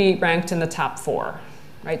 who would be ranked in the top 4.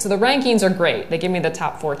 Right? So the rankings are great. They give me the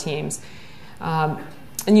top 4 teams.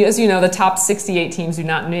 As you know, the top 68 teams do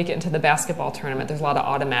not make it into the basketball tournament. There's a lot of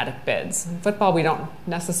automatic bids. In football, we don't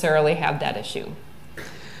necessarily have that issue.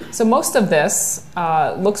 So most of this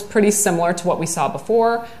looks pretty similar to what we saw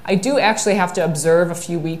before. I do actually have to observe a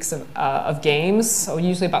few weeks of games, so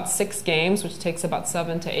usually about 6 games, which takes about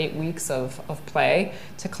 7 to 8 weeks of play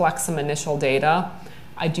to collect some initial data.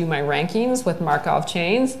 I do my rankings with Markov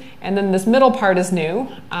chains, and then this middle part is new.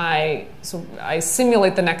 I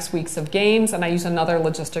simulate the next weeks of games, and I use another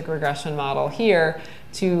logistic regression model here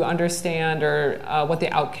to understand what the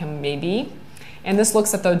outcome may be. And this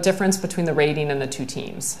looks at the difference between the rating and the 2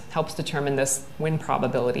 teams. Helps determine this win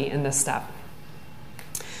probability in this step.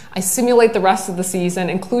 I simulate the rest of the season,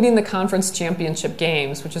 including the conference championship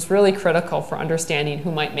games, which is really critical for understanding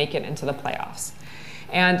who might make it into the playoffs.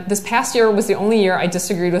 And this past year was the only year I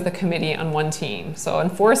disagreed with a committee on 1 team. So in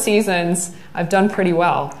 4 seasons, I've done pretty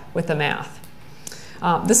well with the math.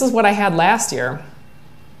 This is what I had last year.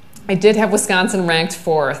 I did have Wisconsin ranked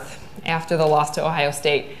 4th after the loss to Ohio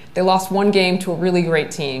State. They lost 1 game to a really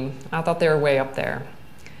great team. I thought they were way up there.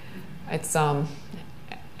 And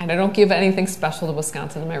I don't give anything special to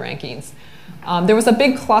Wisconsin in my rankings. There was a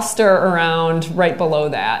big cluster around right below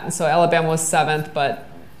that. And so Alabama was 7th, but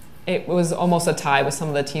it was almost a tie with some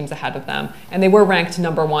of the teams ahead of them. And they were ranked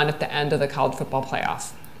number 1 at the end of the college football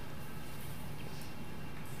playoff.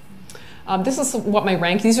 This is what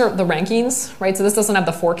these are the rankings, right? So this doesn't have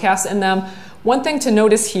the forecast in them. One thing to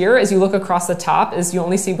notice here as you look across the top is you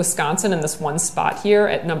only see Wisconsin in this 1 spot here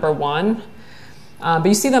at number 1. But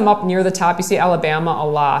you see them up near the top. You see Alabama a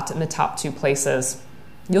lot in the top 2 places.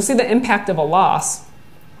 You'll see the impact of a loss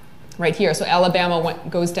right here. So Alabama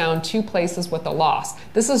goes down 2 places with a loss.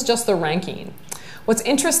 This is just the ranking. What's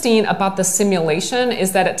interesting about the simulation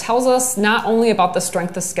is that it tells us not only about the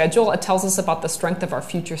strength of schedule, it tells us about the strength of our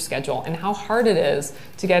future schedule and how hard it is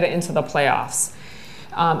to get it into the playoffs.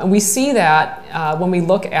 And we see that when we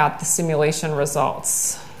look at the simulation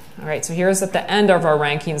results. All right, so here's at the end of our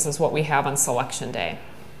rankings is what we have on selection day.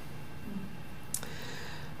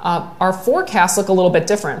 Our forecasts look a little bit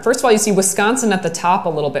different. First of all, you see Wisconsin at the top a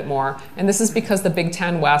little bit more, and this is because the Big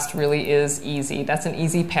Ten West really is easy. That's an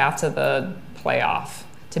easy path to the playoff,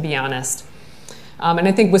 to be honest. And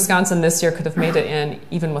I think Wisconsin this year could have made it in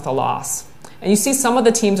even with a loss. And you see some of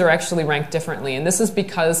the teams are actually ranked differently, and this is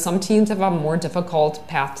because some teams have a more difficult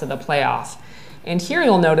path to the playoff. And here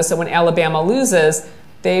you'll notice that when Alabama loses,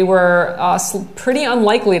 they were pretty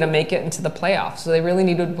unlikely to make it into the playoffs, so they really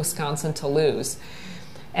needed Wisconsin to lose.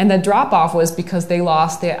 And the drop-off was because they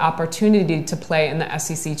lost the opportunity to play in the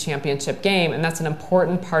SEC championship game, and that's an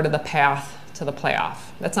important part of the path to the playoff.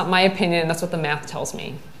 That's not my opinion, that's what the math tells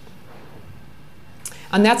me.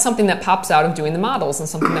 And that's something that pops out of doing the models and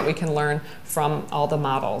something that we can learn from all the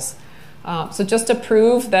models. So just to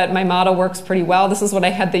prove that my model works pretty well, this is what I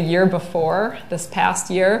had the year before, this past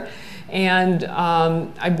year. And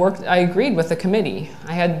I agreed with the committee.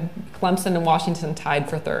 I had Clemson and Washington tied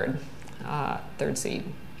for third seed.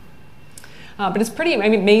 But it's pretty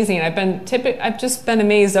amazing. I've just been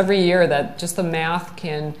amazed every year that just the math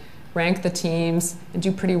can rank the teams and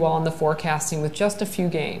do pretty well in the forecasting with just a few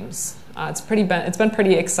games. It's been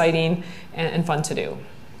pretty exciting and fun to do.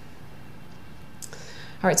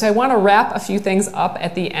 All right, so I want to wrap a few things up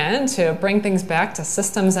at the end to bring things back to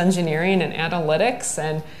systems engineering and analytics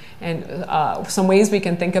and some ways we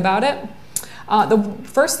can think about it. The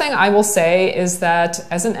first thing I will say is that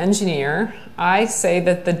as an engineer, I say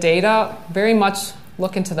that the data very much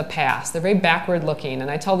look into the past. They're very backward looking,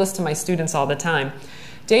 and I tell this to my students all the time.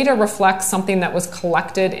 Data reflects something that was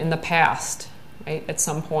collected in the past, right, at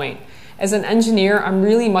some point. As an engineer, I'm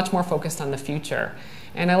really much more focused on the future.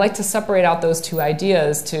 And I like to separate out those two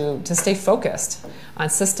ideas to stay focused on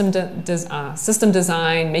system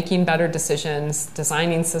design, making better decisions,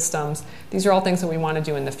 designing systems. These are all things that we want to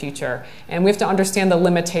do in the future. And we have to understand the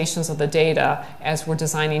limitations of the data as we're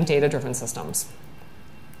designing data-driven systems.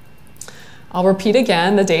 I'll repeat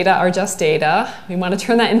again, the data are just data. We want to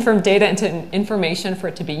turn that data into information for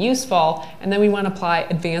it to be useful, and then we want to apply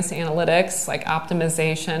advanced analytics like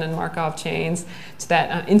optimization and Markov chains to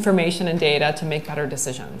that information and data to make better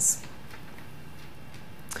decisions.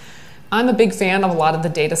 I'm a big fan of a lot of the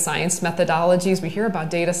data science methodologies. We hear about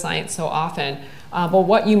data science so often, but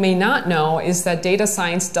what you may not know is that data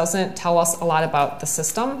science doesn't tell us a lot about the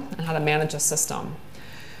system and how to manage a system.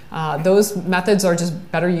 Those methods are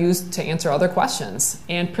just better used to answer other questions.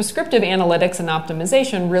 And prescriptive analytics and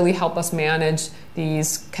optimization really help us manage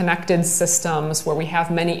these connected systems where we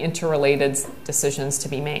have many interrelated decisions to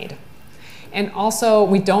be made. And also,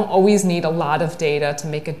 we don't always need a lot of data to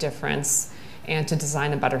make a difference and to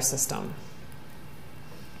design a better system.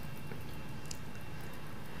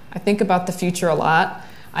 I think about the future a lot.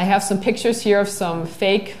 I have some pictures here of some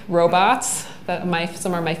fake robots.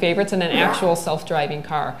 Some are my favorites, and an actual self-driving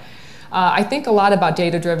car. I think a lot about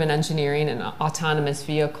data-driven engineering and autonomous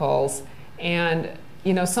vehicles. And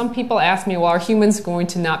some people ask me, well, are humans going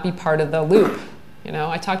to not be part of the loop?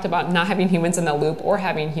 I talked about not having humans in the loop or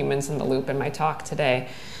having humans in the loop in my talk today.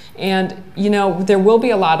 And there will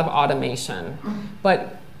be a lot of automation,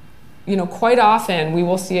 but quite often we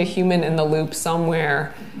will see a human in the loop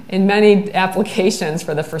somewhere in many applications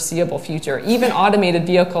for the foreseeable future. Even automated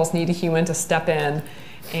vehicles need a human to step in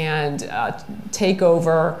and take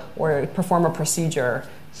over or perform a procedure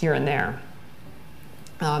here and there.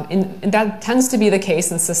 And that tends to be the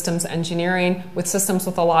case in systems engineering. With systems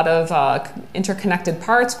with a lot of interconnected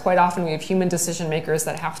parts, quite often we have human decision makers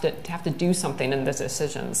that have to do something in the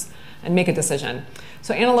decisions and make a decision.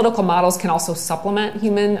 So analytical models can also supplement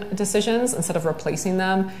human decisions instead of replacing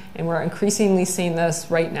them, and we're increasingly seeing this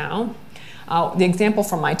right now. The example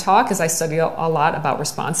from my talk is I study a lot about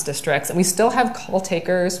response districts, and we still have call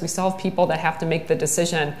takers, we still have people that have to make the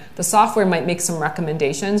decision. The software might make some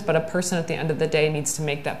recommendations, but a person at the end of the day needs to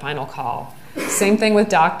make that final call. Same thing with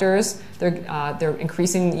doctors. They're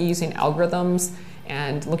increasingly using algorithms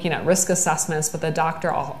and looking at risk assessments, but the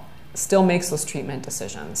doctor still makes those treatment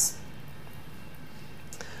decisions.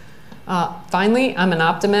 Finally, I'm an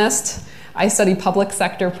optimist. I study public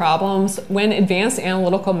sector problems. When advanced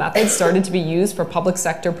analytical methods started to be used for public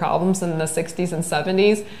sector problems in the 60s and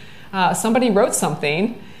 70s, somebody wrote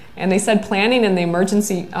something, and they said planning and the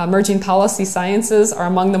emerging policy sciences are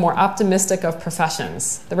among the more optimistic of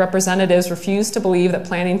professions. The representatives refuse to believe that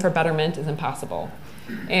planning for betterment is impossible.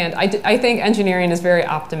 And I think engineering is very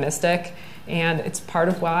optimistic, And it's part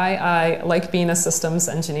of why I like being a systems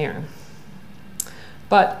engineer.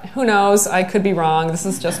 But who knows, I could be wrong. This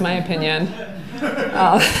is just my opinion.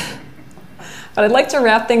 But I'd like to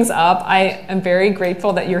wrap things up. I am very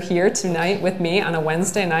grateful that you're here tonight with me on a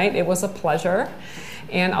Wednesday night. It was a pleasure.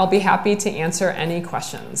 And I'll be happy to answer any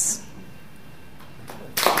questions.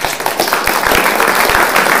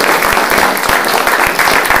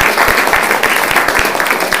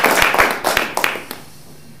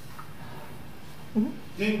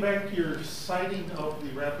 Getting back to your citing of the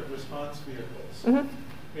rapid response vehicles,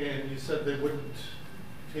 and you said they wouldn't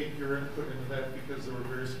take your input into that because there were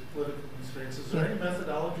various political constraints. Is there any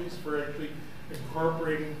methodologies for actually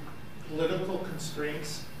incorporating political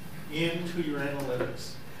constraints into your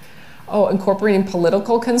analytics? Oh, incorporating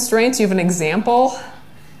political constraints? You have an example?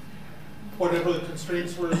 Whatever the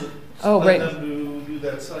constraints were that right. led them to do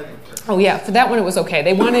that citing. Oh yeah, for that one it was okay.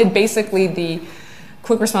 They wanted basically the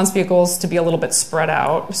quick response vehicles to be a little bit spread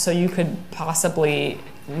out, so you could possibly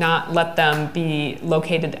not let them be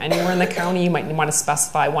located anywhere in the county. You might want to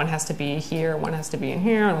specify one has to be here, one has to be in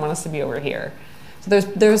here, and one has to be over here. So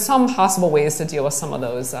there's some possible ways to deal with some of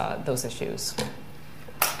those issues.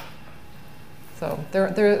 So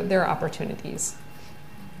there are opportunities.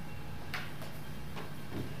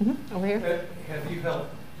 Over here. Have you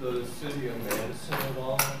helped the city of Madison at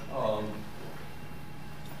all?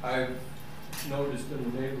 I've noticed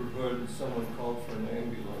in the neighborhood someone called for an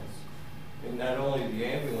ambulance. And not only the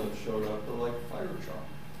ambulance showed up, but like a fire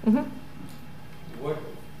truck. What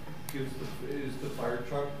is the fire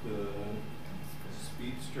truck the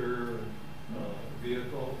speedster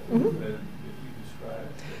vehicle that you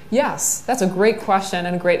described? Yes, that's a great question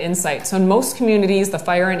and a great insight. So in most communities, the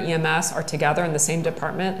fire and EMS are together in the same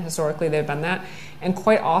department. Historically, they've been that. And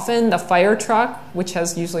quite often, the fire truck, which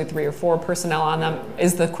has usually 3 or 4 personnel on them,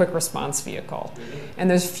 is the quick response vehicle. And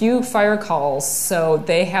there's few fire calls, so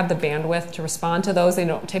they have the bandwidth to respond to those. They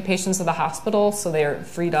don't take patients to the hospital, so they're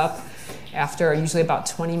freed up after usually about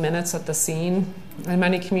 20 minutes at the scene. In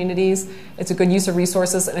many communities, it's a good use of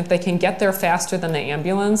resources, and if they can get there faster than the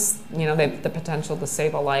ambulance, they have the potential to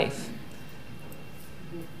save a life.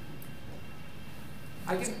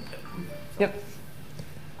 Yep.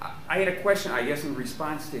 I had a question, I guess, in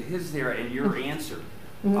response to his there and your answer.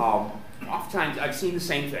 Oftentimes, I've seen the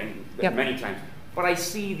same thing many times, but I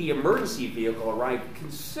see the emergency vehicle arrive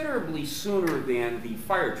considerably sooner than the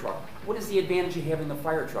fire truck. What is the advantage of having the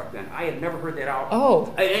fire truck then? I have never heard that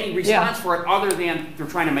out. Any response for it other than they're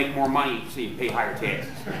trying to make more money so you pay higher taxes?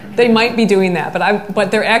 They might be doing that,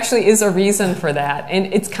 but there actually is a reason for that,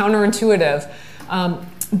 and it's counterintuitive.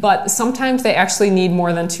 But sometimes they actually need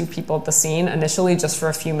more than 2 people at the scene initially, just for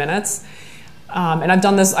a few minutes. And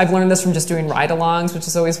I've learned this from just doing ride-alongs, which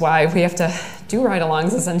is always why we have to do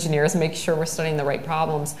ride-alongs as engineers and make sure we're studying the right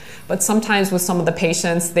problems. But sometimes with some of the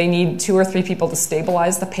patients, they need 2 or 3 people to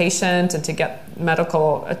stabilize the patient and to get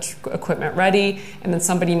medical equipment ready. And then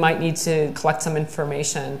somebody might need to collect some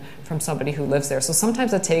information from somebody who lives there. So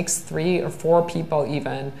sometimes it takes 3 or 4 people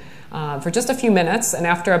even for just a few minutes. And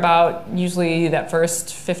after about usually that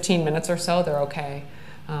first 15 minutes or so, they're okay.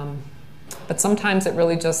 But sometimes it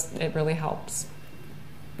really helps.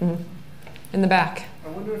 In the back. I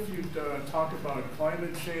wonder if you'd talk about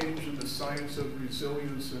climate change and the science of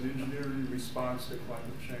resilience and engineering response to climate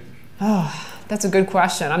change. Oh, that's a good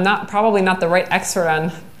question. I'm probably not the right expert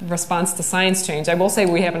on response to science change. I will say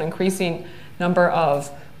we have an increasing number of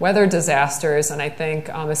weather disasters, and I think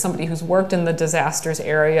as somebody who's worked in the disasters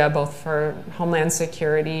area, both for homeland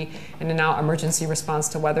security and now emergency response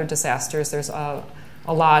to weather disasters, there's a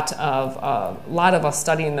lot of us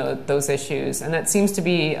studying those issues, and that seems to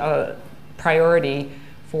be a priority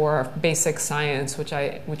for basic science, which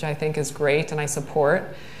I think is great and I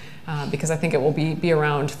support because I think it will be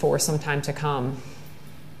around for some time to come.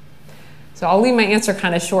 So I'll leave my answer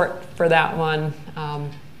kind of short for that one.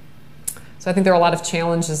 So I think there are a lot of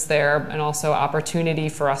challenges there and also opportunity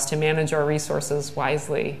for us to manage our resources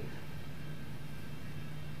wisely.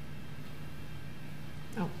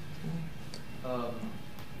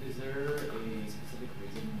 Is there a specific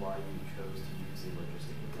reason why you chose to use a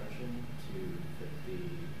logistic regression to fit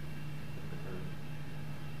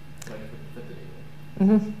the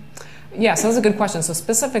data? Yeah, so that's a good question. So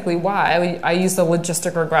specifically why I use the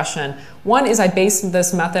logistic regression. One is I based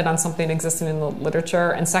this method on something existing in the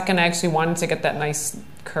literature, and second, I actually wanted to get that nice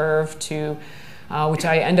curve to which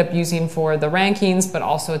I end up using for the rankings, but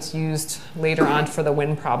also it's used later on for the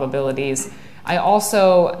win probabilities. I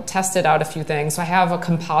also tested out a few things. So I have a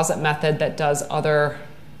composite method that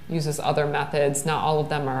uses other methods. Not all of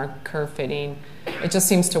them are curve fitting. It just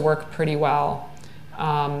seems to work pretty well.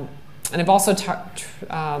 And I've also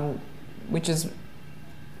which is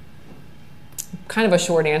kind of a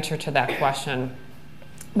short answer to that question.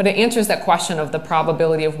 But it answers that question of the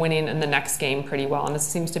probability of winning in the next game pretty well, and it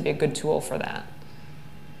seems to be a good tool for that.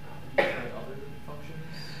 Have you tried other functions?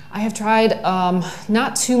 I have tried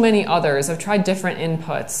not too many others. I've tried different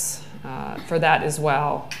inputs for that as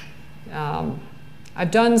well.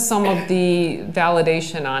 I've done some of the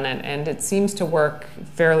validation on it, and it seems to work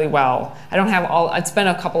fairly well. I don't have all, it's been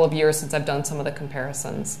a couple of years since I've done some of the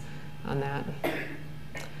comparisons on that.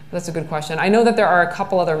 That's a good question. I know that there are a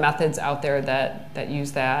couple other methods out there that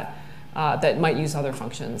use that, that might use other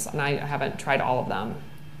functions, and I haven't tried all of them.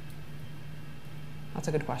 That's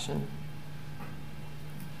a good question.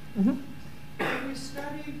 Mm-hmm. Have you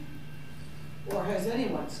studied, or has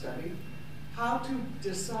anyone studied, how to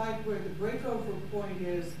decide where the breakover point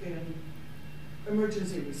is in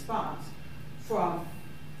emergency response from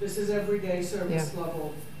this is everyday service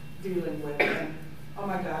level dealing with, and oh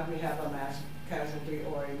my God, we have a mass casualty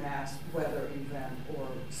or a mass weather event or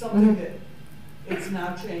something that it's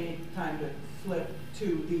now time to flip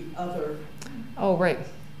to the other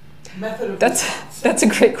method of response? That's a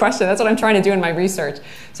great question. That's what I'm trying to do in my research.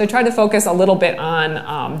 So I try to focus a little bit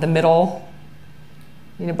on the middle,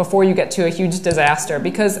 before you get to a huge disaster.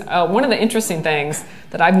 Because one of the interesting things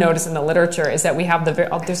that I've noticed in the literature is that we have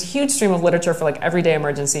there's a huge stream of literature for like everyday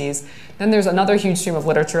emergencies. Then there's another huge stream of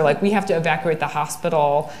literature like we have to evacuate the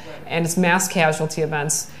hospital and it's mass casualty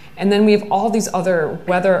events. And then we have all these other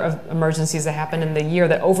weather emergencies that happen in the year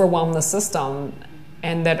that overwhelm the system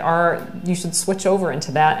and that you should switch over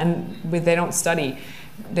into that, and they don't study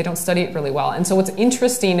it really well. And so what's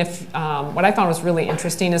interesting, what I found was really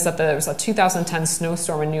interesting is that there was a 2010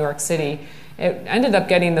 snowstorm in New York City. It ended up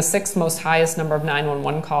getting the 6th most highest number of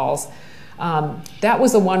 911 calls. That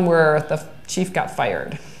was the one where the chief got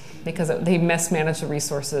fired because they mismanaged the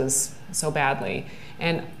resources so badly.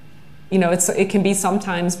 And it can be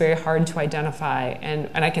sometimes very hard to identify,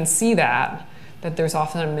 and I can see that there's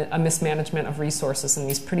often a mismanagement of resources in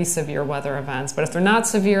these pretty severe weather events. But if they're not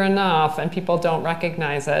severe enough and people don't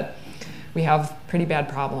recognize it, we have pretty bad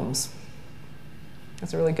problems.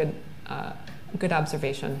 That's a really good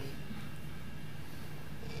observation.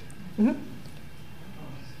 Mm-hmm.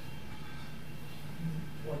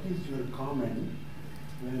 What is your comment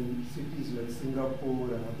when cities like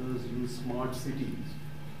Singapore and others use smart cities,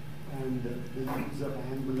 and the use of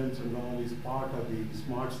ambulance and all is part of the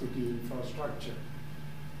smart city infrastructure?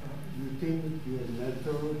 Do you think your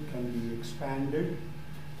method can be expanded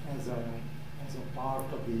as a part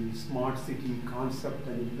of the smart city concept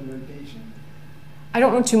and implementation? I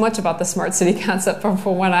don't know too much about the smart city concept, but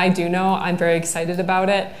for what I do know, I'm very excited about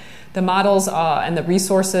it. The models and the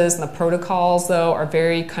resources and the protocols, though, are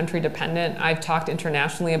very country dependent. I've talked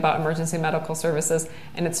internationally about emergency medical services,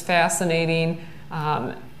 and it's fascinating.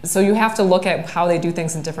 So you have to look at how they do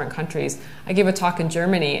things in different countries. I gave a talk in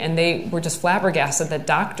Germany, and they were just flabbergasted that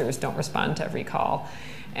doctors don't respond to every call.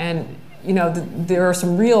 And there are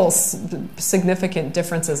some real significant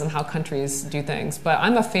differences in how countries do things. But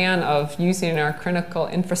I'm a fan of using our critical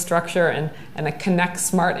infrastructure in a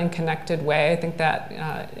smart and connected way. I think that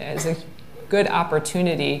is a good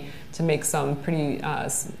opportunity to make some pretty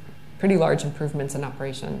large improvements in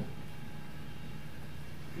operation.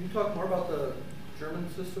 Can you talk more about the German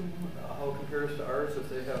system, how it compares to ours, if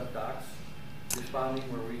they have docs responding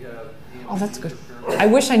where we have EMTs? Oh, that's good. I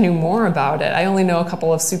wish I knew more about it. I only know a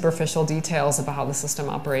couple of superficial details about how the system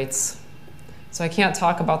operates. So I can't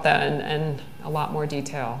talk about that in a lot more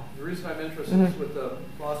detail. The reason I'm interested is with the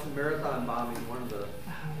Boston Marathon bombing, one of the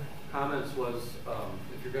comments was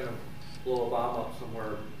if you're going to blow a bomb up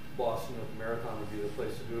somewhere, Boston at the Marathon would be the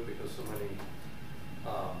place to do it because so many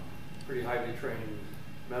pretty highly trained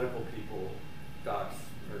medical people, docs,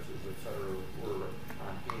 nurses, etc., were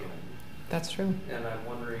on hand. That's true. And I'm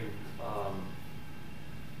wondering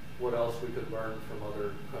what else we could learn from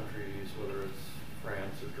other countries, whether it's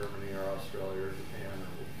France or Germany or Australia or Japan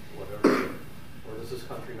or whatever. Or does this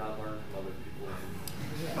country not learn from other people?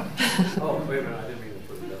 Oh, wait a minute, I didn't mean to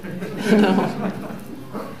put it that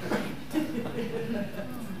way.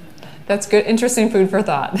 That's good, interesting food for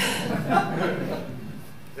thought.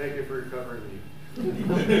 Thank you for covering me.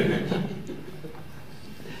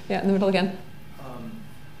 Yeah, in the middle again.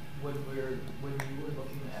 When you were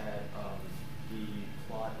looking at the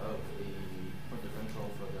plot of a point differential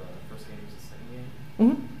for the first game versus the second game,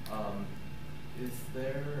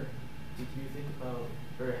 did you think about,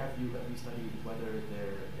 or have you studied whether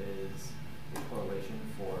there is a correlation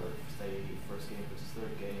for, say, first game versus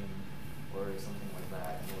third game, or something like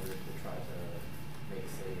that, in order to try to make,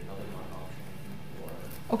 say, another non-option, or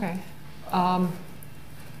okay.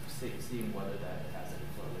 seeing whether that has any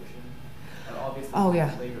correlation? Oh,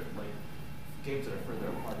 yeah. later, like games that are further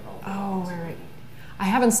apart? Oh, right. I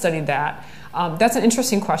haven't studied that. That's an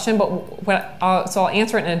interesting question, but so I'll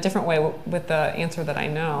answer it in a different way with the answer that I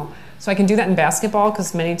know. So I can do that in basketball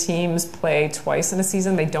because many teams play twice in a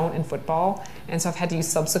season. They don't in football, and so I've had to use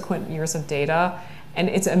subsequent years of data. And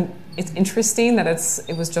it's interesting that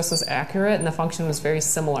it was just as accurate and the function was very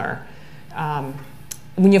similar.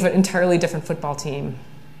 When you have an entirely different football team,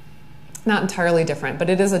 not entirely different, but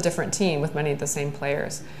it is a different team with many of the same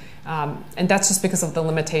players. And that's just because of the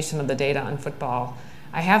limitation of the data on football.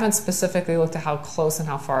 I haven't specifically looked at how close and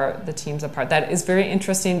how far the teams apart. That is very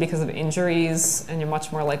interesting because of injuries, and you're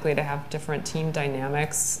much more likely to have different team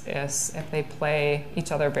dynamics if they play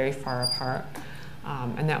each other very far apart.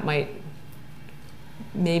 And that might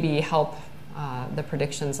maybe help the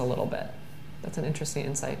predictions a little bit. That's an interesting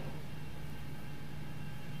insight.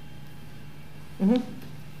 Mm-hmm.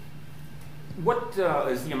 What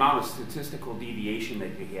is the amount of statistical deviation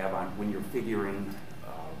that you have on when you're figuring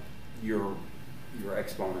your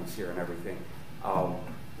exponents here and everything?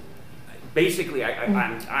 Basically,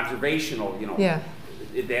 on observational,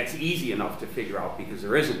 that's easy enough to figure out because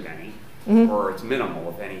there isn't any, or it's minimal,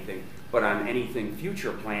 if anything. But on anything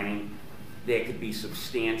future planning, that could be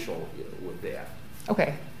substantial with that.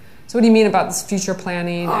 Okay. So what do you mean about this future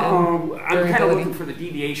planning and I'm variability? kind of looking for the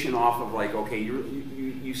deviation off of like, okay,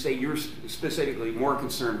 you say you're specifically more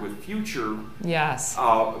concerned with future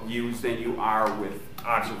views than you are with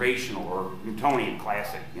observational or Newtonian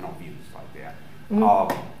classic, views like that.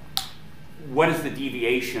 What is the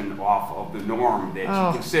deviation off of the norm that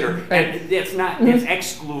you consider? Right. And that's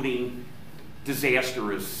excluding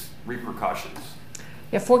disastrous repercussions.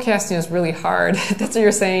 Yeah, forecasting is really hard. That's what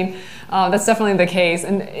you're saying. That's definitely the case.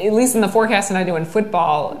 And at least in the forecasting I do in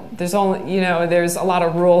football, there's there's a lot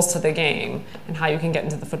of rules to the game and how you can get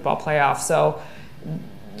into the football playoff. So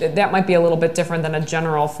that might be a little bit different than a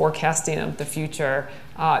general forecasting of the future.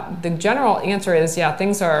 The general answer is,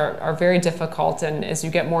 things are very difficult, and as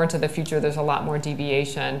you get more into the future, there's a lot more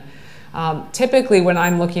deviation. Typically, when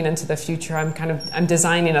I'm looking into the future, I'm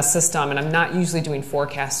designing a system, and I'm not usually doing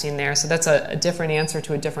forecasting there. So that's a different answer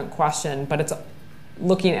to a different question, but it's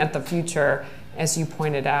looking at the future, as you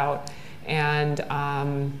pointed out. And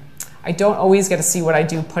I don't always get to see what I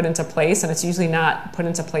do put into place, and it's usually not put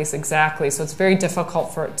into place exactly. So it's very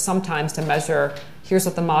difficult for sometimes to measure, here's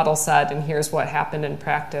what the model said, and here's what happened in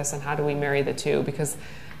practice, and how do we marry the two, because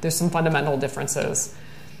there's some fundamental differences.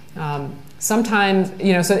 Sometimes,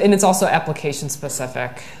 and it's also application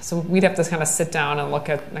specific. So we'd have to kind of sit down and look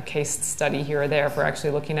at a case study here or there if we're actually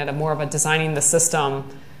looking at more of a designing the system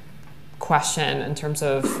question in terms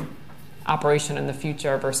of operation in the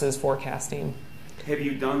future versus forecasting. Have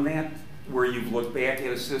you done that where you've looked back at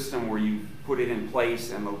a system where you put it in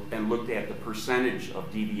place and looked at the percentage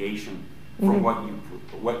of deviation from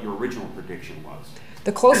what your original prediction was?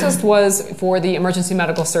 The closest was for the emergency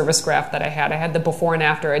medical service graph that I had. I had the before and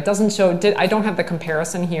after. It doesn't show, I don't have the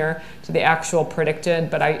comparison here to the actual predicted,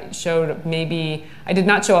 but I did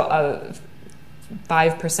not show a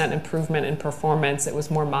 5% improvement in performance. It was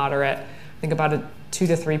more moderate. I think about a 2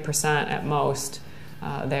 to 3% at most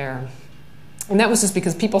there. And that was just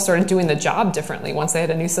because people started doing the job differently once they had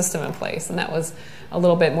a new system in place, and that was a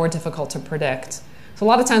little bit more difficult to predict. So a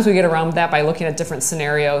lot of times we get around that by looking at different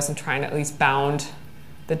scenarios and trying to at least bound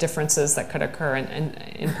the differences that could occur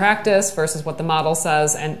in practice versus what the model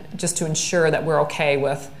says, and just to ensure that we're okay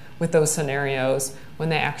with those scenarios when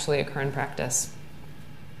they actually occur in practice.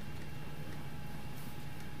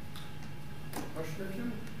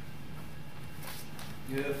 Question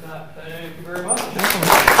or two? If not, thank you very much. Welcome.